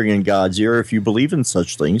whispering in God's ear. If you believe in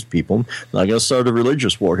such things, people, I'm not going to start a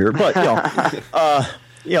religious war here, but and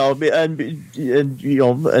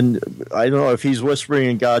I don't know if he's whispering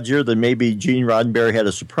in God's ear, then maybe Gene Roddenberry had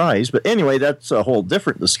a surprise. But anyway, that's a whole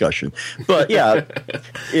different discussion. But yeah,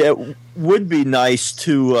 it would be nice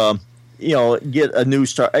to get a new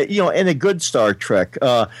Star, and a good Star Trek,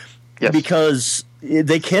 because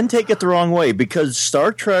they can take it the wrong way, because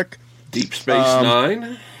Star Trek, Deep Space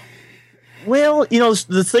Nine. Well,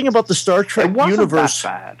 the thing about the Star Trek universe,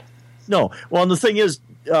 that bad. No, well, and the thing is,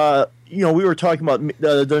 we were talking about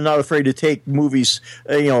they're not afraid to take movies,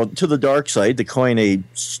 to the dark side, to coin a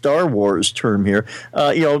Star Wars term here.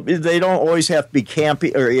 They don't always have to be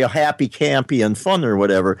campy or happy, campy, and fun or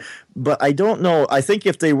whatever. But I don't know. I think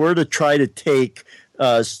if they were to try to take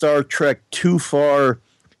Star Trek too far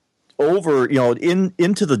over,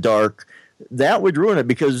 into the dark, that would ruin it,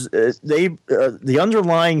 because the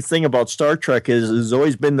underlying thing about Star Trek has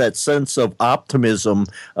always been that sense of optimism,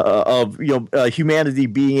 of humanity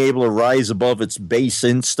being able to rise above its base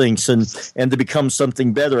instincts and to become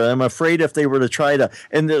something better. And I'm afraid if they were to try to,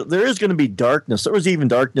 and there is going to be darkness. There was even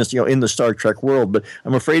darkness, in the Star Trek world. But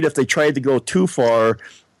I'm afraid if they tried to go too far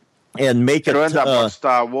and make it end up like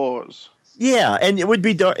Star Wars. Yeah, and it would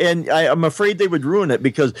be dark, and I'm afraid they would ruin it,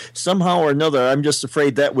 because somehow or another, I'm just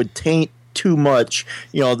afraid that would taint too much,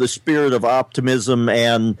 the spirit of optimism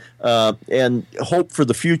and hope for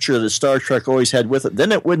the future that Star Trek always had with it.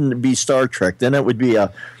 Then it wouldn't be Star Trek. Then it would be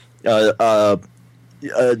a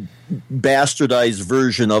bastardized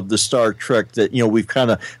version of the Star Trek that we've kind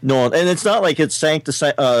of known. And it's not like it's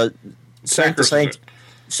sacrosanct.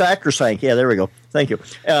 Yeah, there we go. Thank you.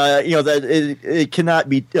 That it cannot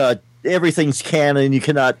be. Everything's canon. You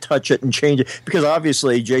cannot touch it and change it, because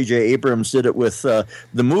obviously J.J. Abrams did it with the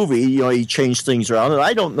movie. He changed things around, and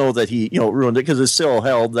I don't know that he ruined it, because it still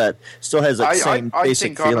has that same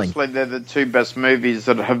basic feeling. I think honestly they're the two best movies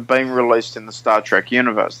that have been released in the Star Trek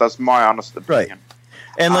universe. That's my honest opinion. Right.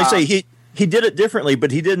 And like I say, he did it differently, but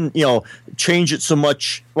he didn't change it so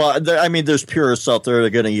much. Well, there's purists out there that are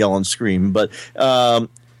going to yell and scream, but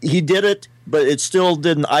he did it, but it still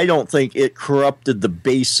didn't. I don't think it corrupted the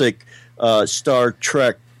basic Star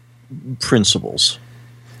Trek principles.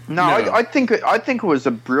 No. I think it was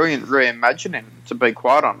a brilliant reimagining, to be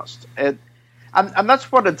quite honest. And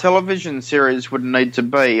that's what a television series would need to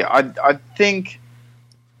be. I think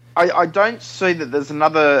I don't see that there's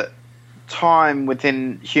another time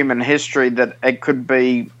within human history that it could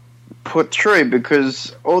be put through,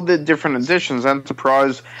 because all the different editions,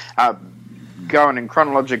 Enterprise, going in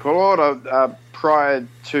chronological order, prior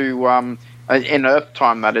to in Earth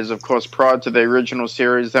time, that is, of course, prior to the original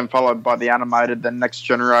series, then followed by the animated, then Next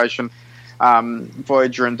Generation,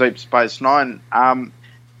 Voyager, and Deep Space Nine.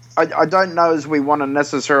 I don't know as we want to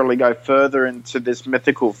necessarily go further into this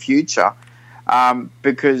mythical future,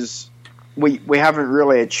 because we haven't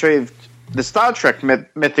really achieved the Star Trek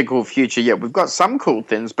mythical future yet. We've got some cool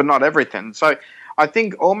things, but not everything. So I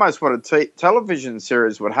think almost what a television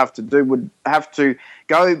series would have to do would have to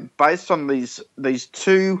go based on these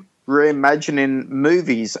two reimagining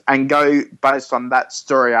movies and go based on that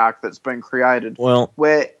story arc that's been created,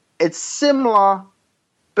 where it's similar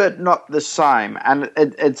but not the same, and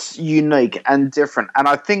it's unique and different. And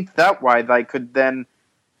I think that way they could then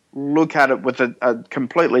look at it with a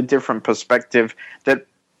completely different perspective, that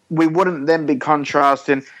we wouldn't then be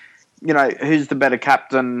contrasting, who's the better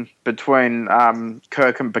captain between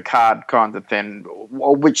Kirk and Picard kind of thing,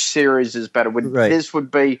 or which series is better. This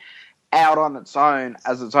would be out on its own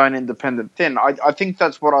as its own independent thing. I think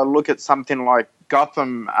that's what I look at something like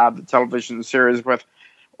Gotham, the television series, with,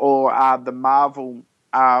 or the Marvel.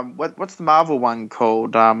 What's the Marvel one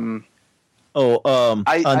called? on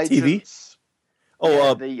TV. Agents,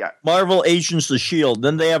 Marvel Agents of S.H.I.E.L.D.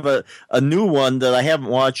 Then they have a new one that I haven't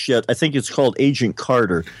watched yet. I think it's called Agent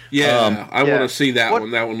Carter. Yeah, I want to see that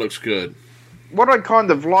one. That one looks good. What I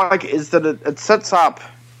kind of like is that it sets up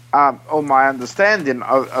all my understanding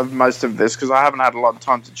of most of this, because I haven't had a lot of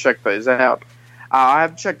time to check these out. I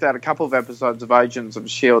have checked out a couple of episodes of Agents of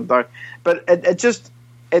S.H.I.E.L.D. though, but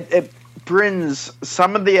it brings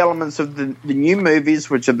some of the elements of the new movies,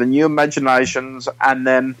 which are the new imaginations, and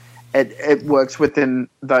then it works within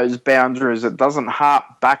those boundaries. It doesn't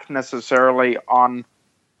harp back necessarily on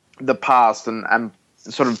the past and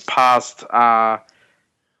sort of past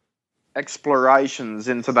explorations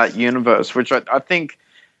into that universe, which I think,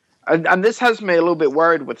 and this has me a little bit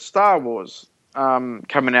worried with Star Wars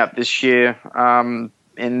coming out this year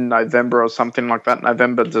in November or something like that,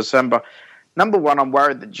 November, December. Number one, I'm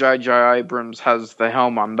worried that J.J. Abrams has the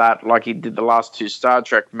helm on that like he did the last two Star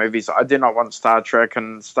Trek movies. I do not want Star Trek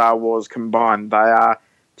and Star Wars combined. They are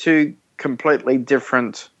two completely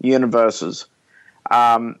different universes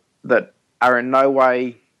that are in no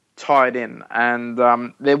way tied in. And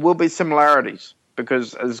there will be similarities,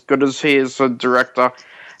 because as good as he is a director,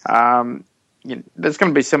 there's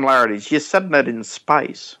going to be similarities. You're setting it in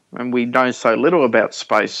space, and we know so little about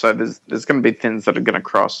space, so there's going to be things that are going to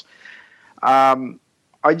cross. I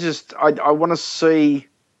want to see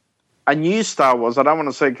a new Star Wars. I don't want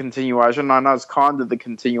to see a continuation. I know it's kind of the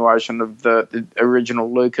continuation of the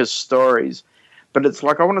original Lucas stories, but it's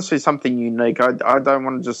like I want to see something unique. I don't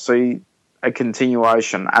want to just see a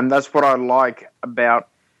continuation, and that's what I like about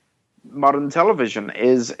modern television.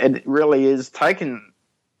 Is it really is taking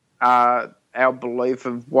our belief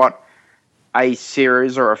of what a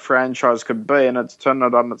series or a franchise could be, and it's turned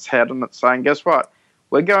it on its head, and it's saying, guess what?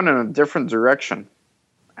 We're going in a different direction.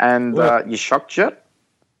 And you shocked yet?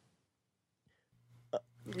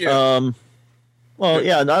 Yeah. Well,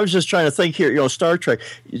 yeah, and I was just trying to think here, Star Trek.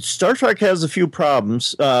 Star Trek has a few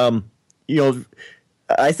problems. I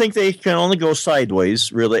think they can only go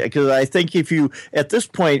sideways, really, because I think at this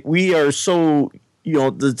point, we are so,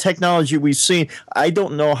 the technology we've seen, I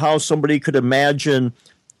don't know how somebody could imagine,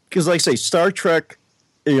 because like I say, Star Trek,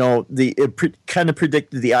 it kind of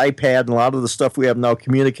predicted the iPad and a lot of the stuff we have now,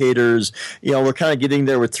 communicators. We're kind of getting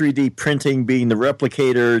there with 3D printing being the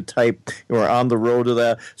replicator type. We're on the road to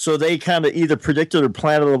that. So they kind of either predicted or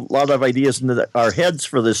planted a lot of ideas into our heads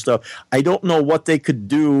for this stuff. I don't know what they could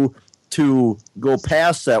do to go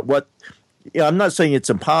past that. I'm not saying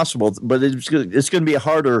it's impossible, but it's going to be a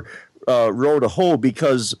harder road to hoe,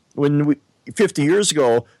 because 50 years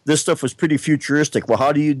ago, this stuff was pretty futuristic. Well,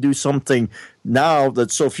 how do you do something now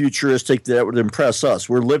that's so futuristic that it would impress us?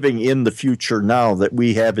 We're living in the future now that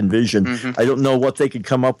we have envisioned. Mm-hmm. I don't know what they could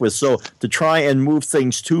come up with. So to try and move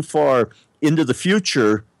things too far into the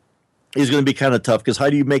future is going to be kind of tough, because how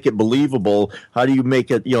do you make it believable? How do you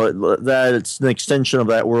make it, that it's an extension of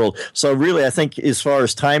that world? So really, I think as far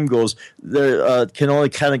as time goes, there can only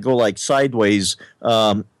kind of go like sideways,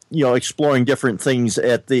 exploring different things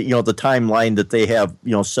at the the timeline that they have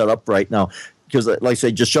set up right now. Because, like I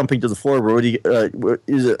say, just jumping to the forward,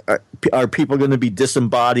 are people going to be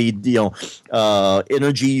disembodied,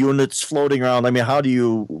 energy units floating around? I mean,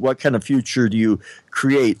 what kind of future do you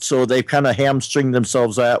create? So they've kind of hamstringed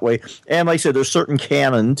themselves that way. And like I said, there's certain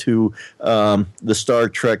canon to the Star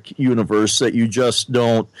Trek universe that you just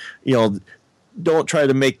don't try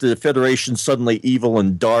to make the Federation suddenly evil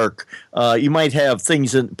and dark. You might have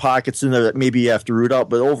things in pockets in there that maybe you have to root out,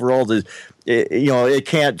 but overall, it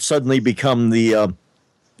can't suddenly become the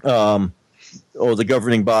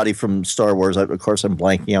governing body from Star Wars. Of course, I'm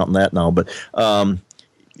blanking out on that now, but the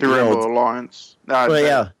Rebel Alliance.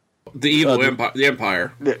 The evil empire. The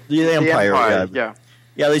Empire. The Empire. Yeah.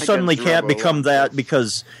 Yeah, they suddenly can't become that,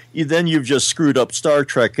 because then you've just screwed up Star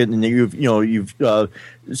Trek, and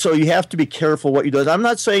so you have to be careful what you do. I'm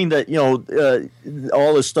not saying that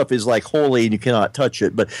all this stuff is like holy and you cannot touch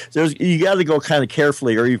it, but you got to go kind of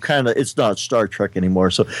carefully, or it's not Star Trek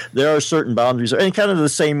anymore. So there are certain boundaries, and kind of the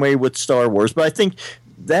same way with Star Wars. But I think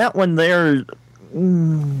that one there,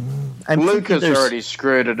 Lucas already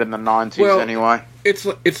screwed it in the 90s anyway.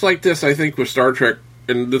 It's like this, I think, with Star Trek.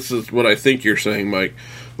 And this is what I think you're saying, Mike.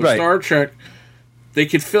 With Star Trek, they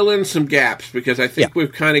could fill in some gaps, because I think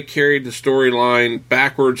we've kind of carried the storyline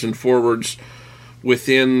backwards and forwards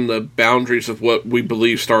within the boundaries of what we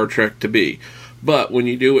believe Star Trek to be. But when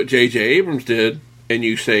you do what J.J. Abrams did, and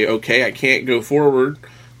you say, okay, I can't go forward,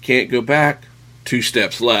 can't go back, 2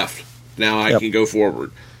 steps left, now I can go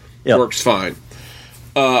forward. Works fine.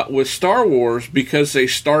 With Star Wars, because they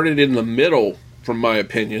started in the middle, from my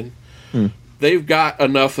opinion, they've got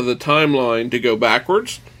enough of the timeline to go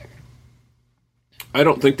backwards, I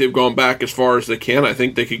don't think they've gone back as far as they can. I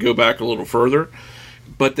think they could go back a little further.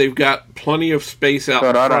 But they've got plenty of space out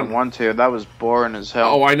But in I front. don't want to. That was boring as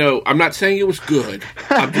hell. Oh, I know. I'm not saying it was good.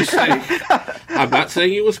 I'm just saying. I'm not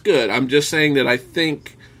saying it was good. I'm just saying that I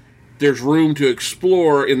think there's room to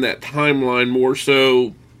explore in that timeline more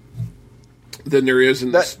so than there is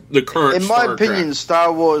in the current. In my Star opinion, Trek.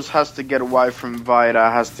 Star Wars has to get away from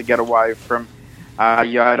Vader, has to get away from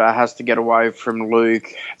Yoda, has to get away from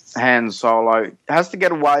Luke, Han Solo, has to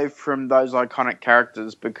get away from those iconic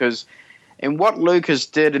characters, because in what Lucas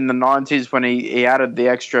did in the 90s when he added the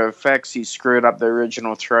extra effects, he screwed up the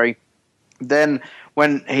original three. Then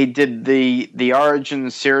when he did the Origin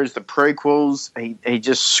series, the prequels, he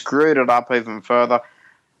just screwed it up even further.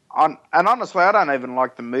 And honestly, I don't even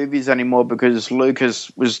like the movies anymore because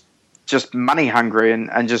Lucas was just money hungry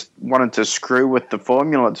and just wanted to screw with the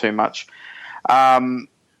formula too much.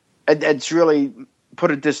 It's really put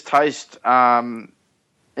a distaste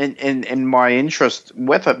in my interest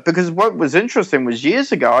with it, because what was interesting was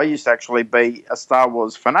years ago I used to actually be a Star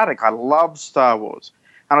Wars fanatic. I loved Star Wars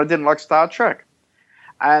and I didn't like Star Trek.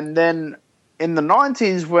 And then in the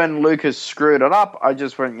 90s when Lucas screwed it up, I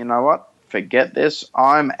just went, you know what, forget this,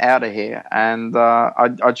 I'm out of here. And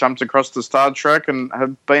I jumped across to Star Trek and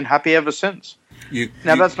have been happy ever since.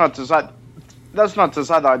 That's not to say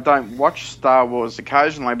that I don't watch Star Wars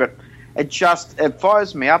occasionally, but it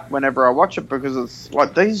fires me up whenever I watch it, because it's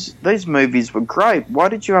like these movies were great. Why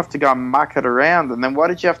did you have to go and muck it around? And then why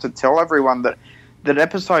did you have to tell everyone that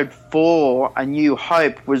episode 4, A New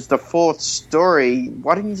Hope, was the 4th story?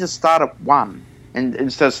 Why didn't you just start at 1 and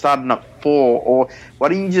instead of starting at 4? Or why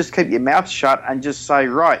didn't you just keep your mouth shut and just say,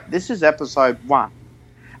 right, this is episode 1,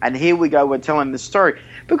 and here we go, we're telling this story?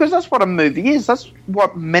 Because that's what a movie is. That's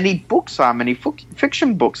what many books are, many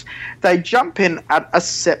fiction books. They jump in at a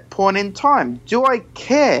set point in time. Do I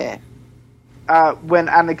care when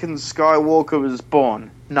Anakin Skywalker was born?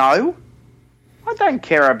 No. I don't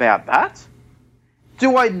care about that.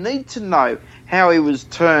 Do I need to know how he was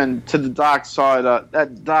turned to the dark side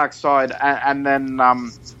and then,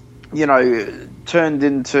 turned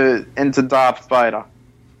into Darth Vader?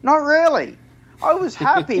 Not really. I was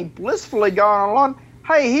happy, blissfully going along.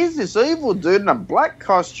 Hey, here's this evil dude in a black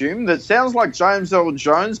costume that sounds like James Earl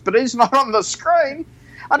Jones, but he's not on the screen.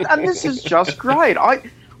 And this is just great. I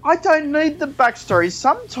don't need the backstory.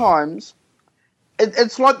 Sometimes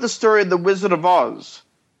it's like the story of The Wizard of Oz.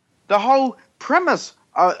 The whole premise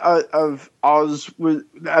of Oz was,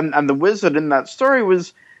 and the wizard in that story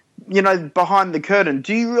was, behind the curtain.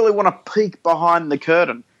 Do you really want to peek behind the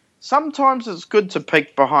curtain? Sometimes it's good to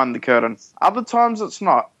peek behind the curtain. Other times it's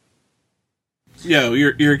not. Yeah,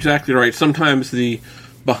 you're exactly right. Sometimes the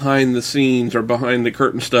behind the scenes or behind the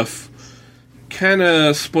curtain stuff kind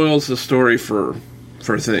of spoils the story for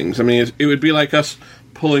things. I mean, it would be like us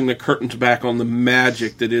pulling the curtains back on the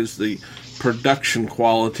magic that is the production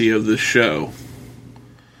quality of the show.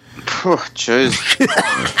 Oh, jeez.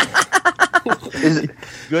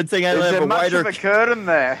 Good thing I is have there a much wider of a curtain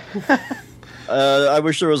there? I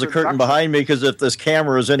wish there was a curtain behind me, because if this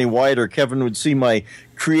camera was any wider, Kevin would see my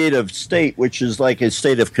creative state, which is like a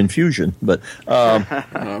state of confusion. But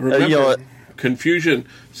remember, confusion,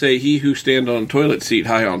 say he who stand on toilet seat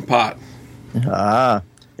high on pot. Yeah,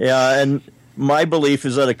 and my belief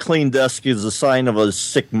is that a clean desk is a sign of a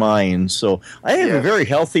sick mind. So I have a very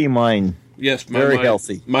healthy mind. Yes, very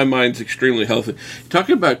healthy. My mind's extremely healthy.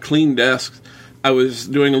 Talking about clean desks, I was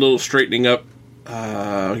doing a little straightening up.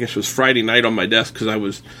 I guess it was Friday night on my desk, because I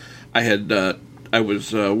was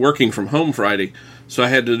working from home Friday, so I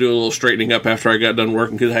had to do a little straightening up after I got done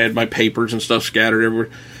working, because I had my papers and stuff scattered everywhere.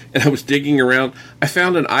 And I was digging around. I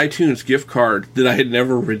found an iTunes gift card that I had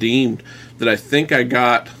never redeemed, that I think I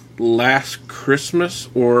got last Christmas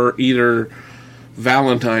or either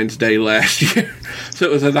Valentine's Day last year. So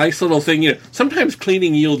it was a nice little thing. Sometimes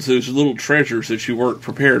cleaning yields those little treasures that you weren't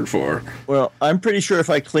prepared for. Well, I'm pretty sure if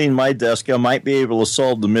I clean my desk, I might be able to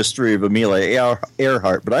solve the mystery of Amelia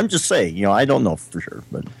Earhart. But I'm just saying, I don't know for sure.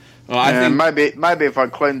 But I think maybe if I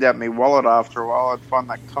cleaned out my wallet after a while, I'd find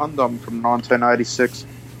that condom from 1986.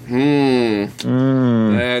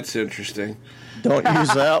 That's interesting. Don't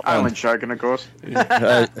use that one. I'm joking, of course.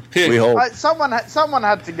 We hope. Someone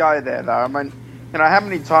had to go there, though. I mean, how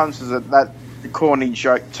many times has that corny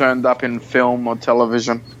joke turned up in film or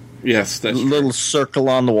television? Yes, that's true. Little circle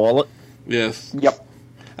on the wallet. Yes. Yep.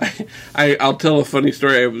 I'll tell a funny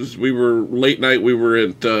story. We were late night. We were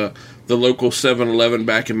at the local 7-Eleven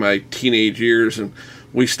back in my teenage years, and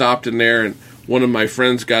we stopped in there, and one of my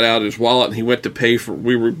friends got out his wallet, and he went to pay for.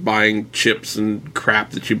 We were buying chips and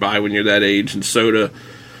crap that you buy when you're that age, and soda.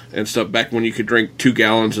 and stuff back when you could drink 2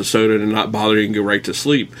 gallons of soda and not bother you and go right to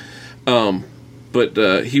sleep.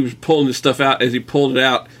 But he was pulling this stuff out. As he pulled it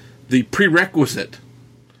out, the prerequisite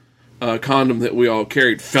condom that we all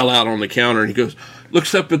carried fell out on the counter, and he goes,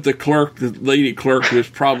 looks up at the clerk, the lady clerk, who's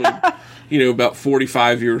probably, about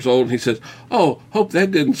 45 years old, and he says, "Oh, hope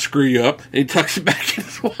that didn't screw you up." And he tucks it back in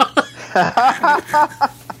his wallet.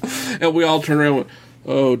 And we all turn around and went,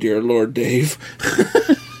 "Oh, dear Lord, Dave."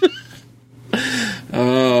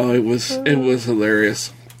 Oh, it was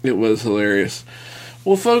hilarious. It was hilarious.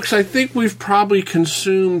 Well, folks, I think we've probably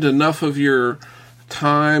consumed enough of your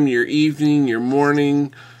time, your evening, your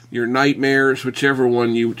morning, your nightmares, whichever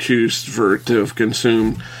one you choose to have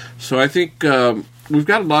consumed. So I think we've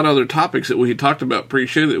got a lot of other topics that we talked about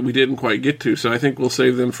pre-show that we didn't quite get to, so I think we'll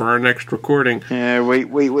save them for our next recording. Yeah,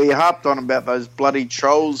 we harped on about those bloody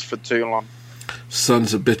trolls for too long.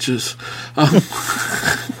 Sons of bitches.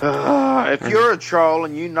 If you're a troll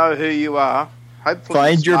and you know who you are,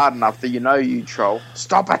 hopefully you're smart enough that you know you troll.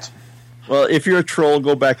 Stop it. Well, if you're a troll,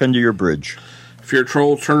 go back under your bridge. If you're a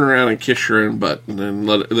troll, turn around and kiss your own butt, and then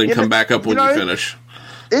come back up when you finish.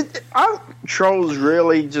 Aren't trolls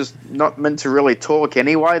really just not meant to really talk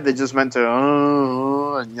anyway? They're just meant to,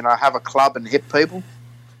 have a club and hit people?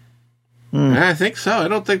 I think so. I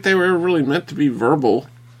don't think they were ever really meant to be verbal.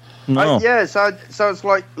 No. So it's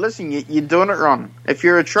like, listen, you're doing it wrong. If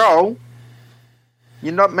you're a troll,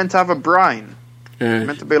 you're not meant to have a brain. You're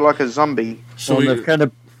meant to be like a zombie. So they've kind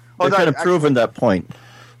of proven that point.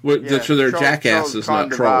 So they're jackasses,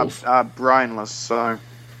 not trolls. Are brainless, so...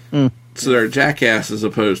 So they're a jackass as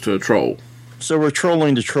opposed to a troll. So we're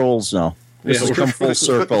trolling the trolls now. This has come full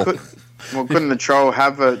circle. Couldn't the troll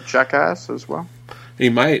have a jackass as well? He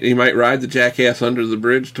might ride the jackass under the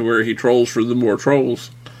bridge to where he trolls for the more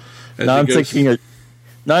trolls. Now I'm thinking of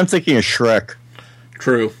Shrek.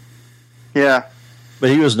 True. Yeah. But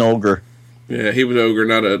he was an ogre. Yeah, he was an ogre,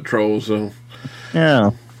 not a troll, so...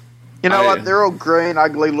 Yeah. You know what? They're all green,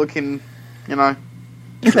 ugly looking,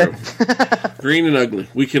 True. Green and ugly.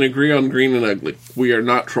 We can agree on green and ugly. We are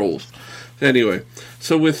not trolls. Anyway,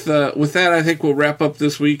 so with that, I think we'll wrap up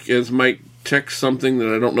this week as Mike checks something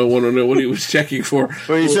that I don't want to know what he was checking for.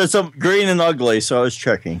 Well, he said something green and ugly, so I was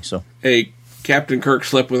checking. So, hey, Captain Kirk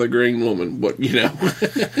slept with a green woman. What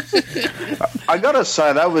I gotta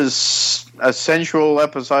say, that was a sensual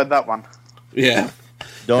episode. That one. Yeah.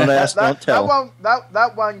 Don't ask, don't tell.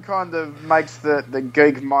 That one kind of makes the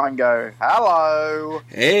geek mind go, hello.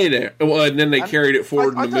 Hey there. Well, and then they carried it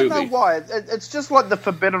forward in the movie. I don't know why. It's just like the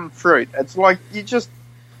forbidden fruit. It's like you just...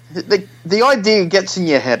 The idea gets in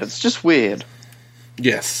your head. It's just weird.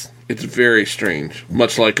 Yes. It's very strange.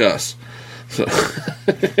 Much like us. So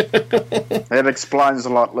It explains a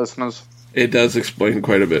lot, listeners. It does explain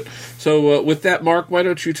quite a bit. So with that, Mark, why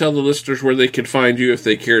don't you tell the listeners where they could find you if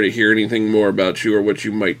they care to hear anything more about you or what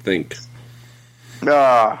you might think?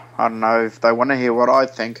 I don't know if they want to hear what I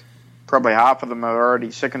think. Probably half of them are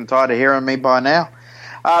already sick and tired of hearing me by now.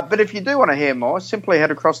 But if you do want to hear more, simply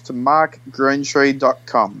head across to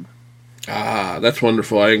markgreentree.com. Ah, that's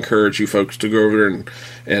wonderful. I encourage you folks to go over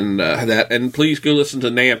and please go listen to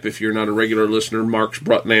NAMP if you're not a regular listener. Mark's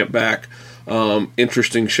brought NAMP back.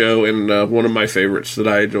 Interesting show and one of my favorites that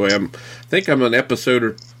I enjoy. I think I'm an episode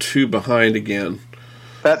or 2 behind again.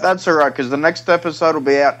 That's all right, because the next episode will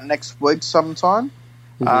be out next week sometime.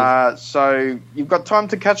 Mm-hmm. So you've got time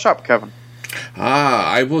to catch up, Kevin.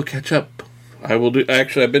 I will catch up. I will do.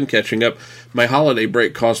 Actually, I've been catching up. My holiday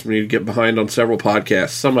break caused me to get behind on several podcasts.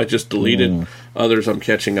 Some I just deleted. Others I'm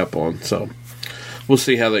catching up on. So we'll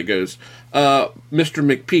see how that goes. Mr.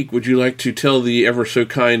 McPeak, would you like to tell the ever so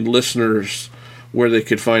kind listeners where they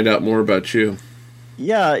could find out more about you?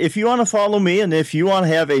 Yeah, if you want to follow me and if you want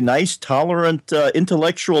to have a nice, tolerant,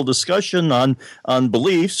 intellectual discussion on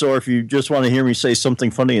beliefs, or if you just want to hear me say something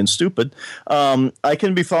funny and stupid, I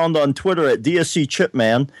can be found on Twitter at DSC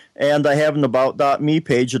Chipman, and I have an About.me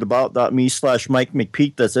page at about.me/Mike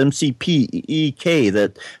McPeak. That's MCPEK.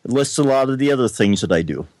 That lists a lot of the other things that I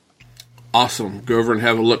do. Awesome. Go over and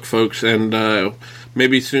have a look, folks, and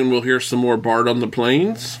maybe soon we'll hear some more Bard on the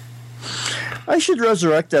Plains. I should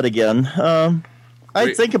resurrect that again.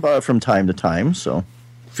 I think about it from time to time. So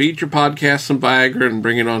feed your podcast some Viagra and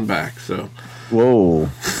bring it on back. So, whoa,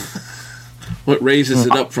 what raises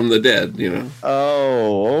it up from the dead?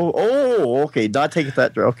 Oh, okay. Not take it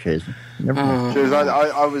that. Okay, never mind.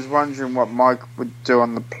 I was wondering what Mike would do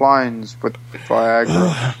on the plains with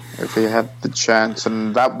Viagra if he had the chance,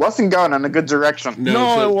 and that wasn't going in a good direction.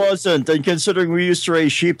 No, it wasn't. And considering we used to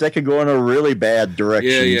raise sheep, that could go in a really bad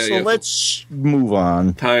direction. Yeah. Let's move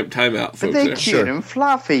on. Time out, folks. But they're cute and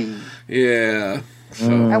fluffy. Yeah.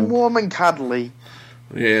 And warm and cuddly.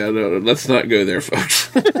 Yeah, no, let's not go there,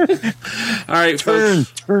 folks. All right, Turn.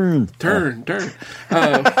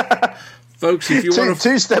 Folks, if you want to...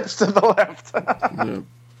 Two steps to the left.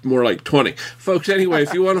 More like 20. Folks, anyway,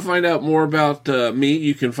 if you want to find out more about me,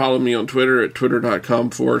 you can follow me on Twitter at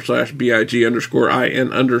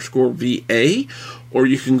twitter.com/BIG_IN_VA, or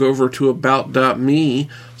you can go over to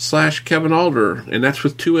about.me/Kevin Alder, and that's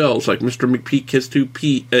with 2 L's, like Mr. McPeak has 2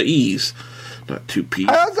 E's, not 2 P's.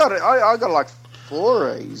 I got like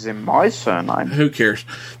 4 E's in my surname. Who cares?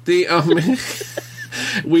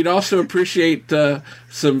 We'd also appreciate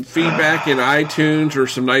some feedback in iTunes or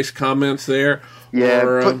some nice comments there. Yeah,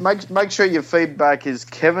 or, make sure your feedback is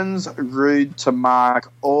Kevin's rude to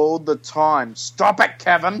Mark all the time. Stop it,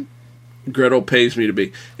 Kevin. Gretel pays me to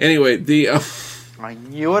be. Anyway, I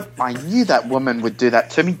knew it. I knew that woman would do that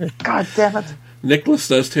to me. God damn it. Nicholas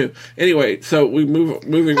does too. Anyway, so we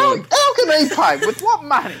moving on. How can he pay? With what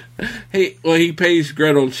money? He pays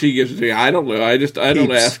Gretel and she gives it to me. I don't know. I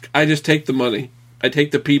don't ask. I just take the money. I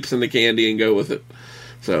take the peeps and the candy and go with it.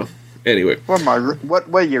 So anyway, what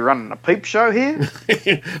were you running a peep show here?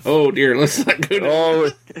 Oh dear, let's not go.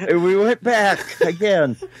 Oh, we went back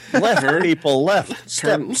again. Left, people, left.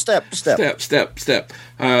 Step. If you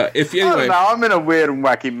I anyway, don't know. I'm in a weird and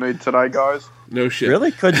wacky mood today, guys. no shit.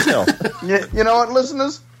 Really? Couldn't tell. You know what,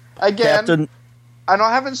 listeners? Again, Captain. and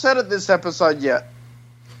I haven't said it this episode yet.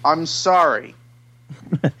 I'm sorry.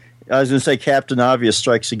 I was going to say Captain Obvious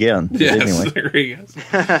strikes again. Yes, Anyway. there he goes.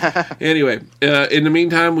 Anyway, in the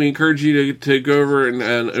meantime, we encourage you to go over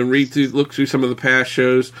and look through some of the past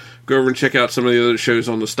shows. Go over and check out some of the other shows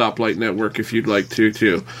on the Stoplight Network if you'd like to,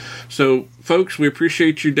 too. So, folks, we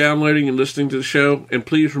appreciate you downloading and listening to the show. And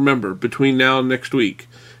please remember, between now and next week,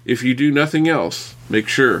 if you do nothing else, make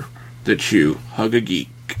sure that you hug a geek.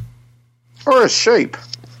 Or a sheep.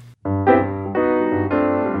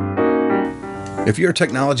 If you're a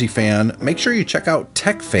technology fan, make sure you check out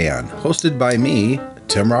Tech Fan, hosted by me,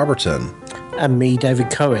 Tim Robertson. And me, David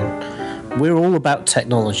Cohen. We're all about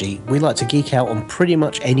technology. We like to geek out on pretty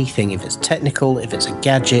much anything. If it's technical, if it's a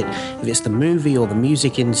gadget, if it's the movie or the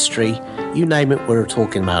music industry, you name it, we're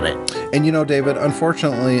talking about it. And you know, David,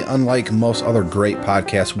 unfortunately, unlike most other great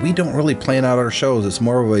podcasts, we don't really plan out our shows. It's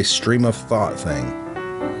more of a stream of thought thing.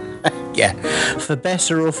 Yeah, for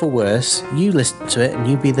better or for worse, you listen to it and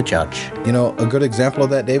you be the judge. You know, a good example of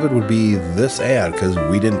that, David, would be this ad, because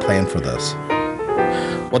we didn't plan for this.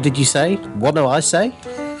 What did you say? What do I say?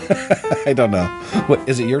 I don't know. What,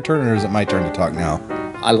 is it your turn or is it my turn to talk now?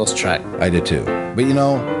 I lost track. I did too. But you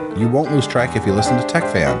know, you won't lose track if you listen to Tech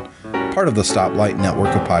Fan, part of the Stoplight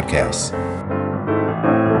Network of podcasts.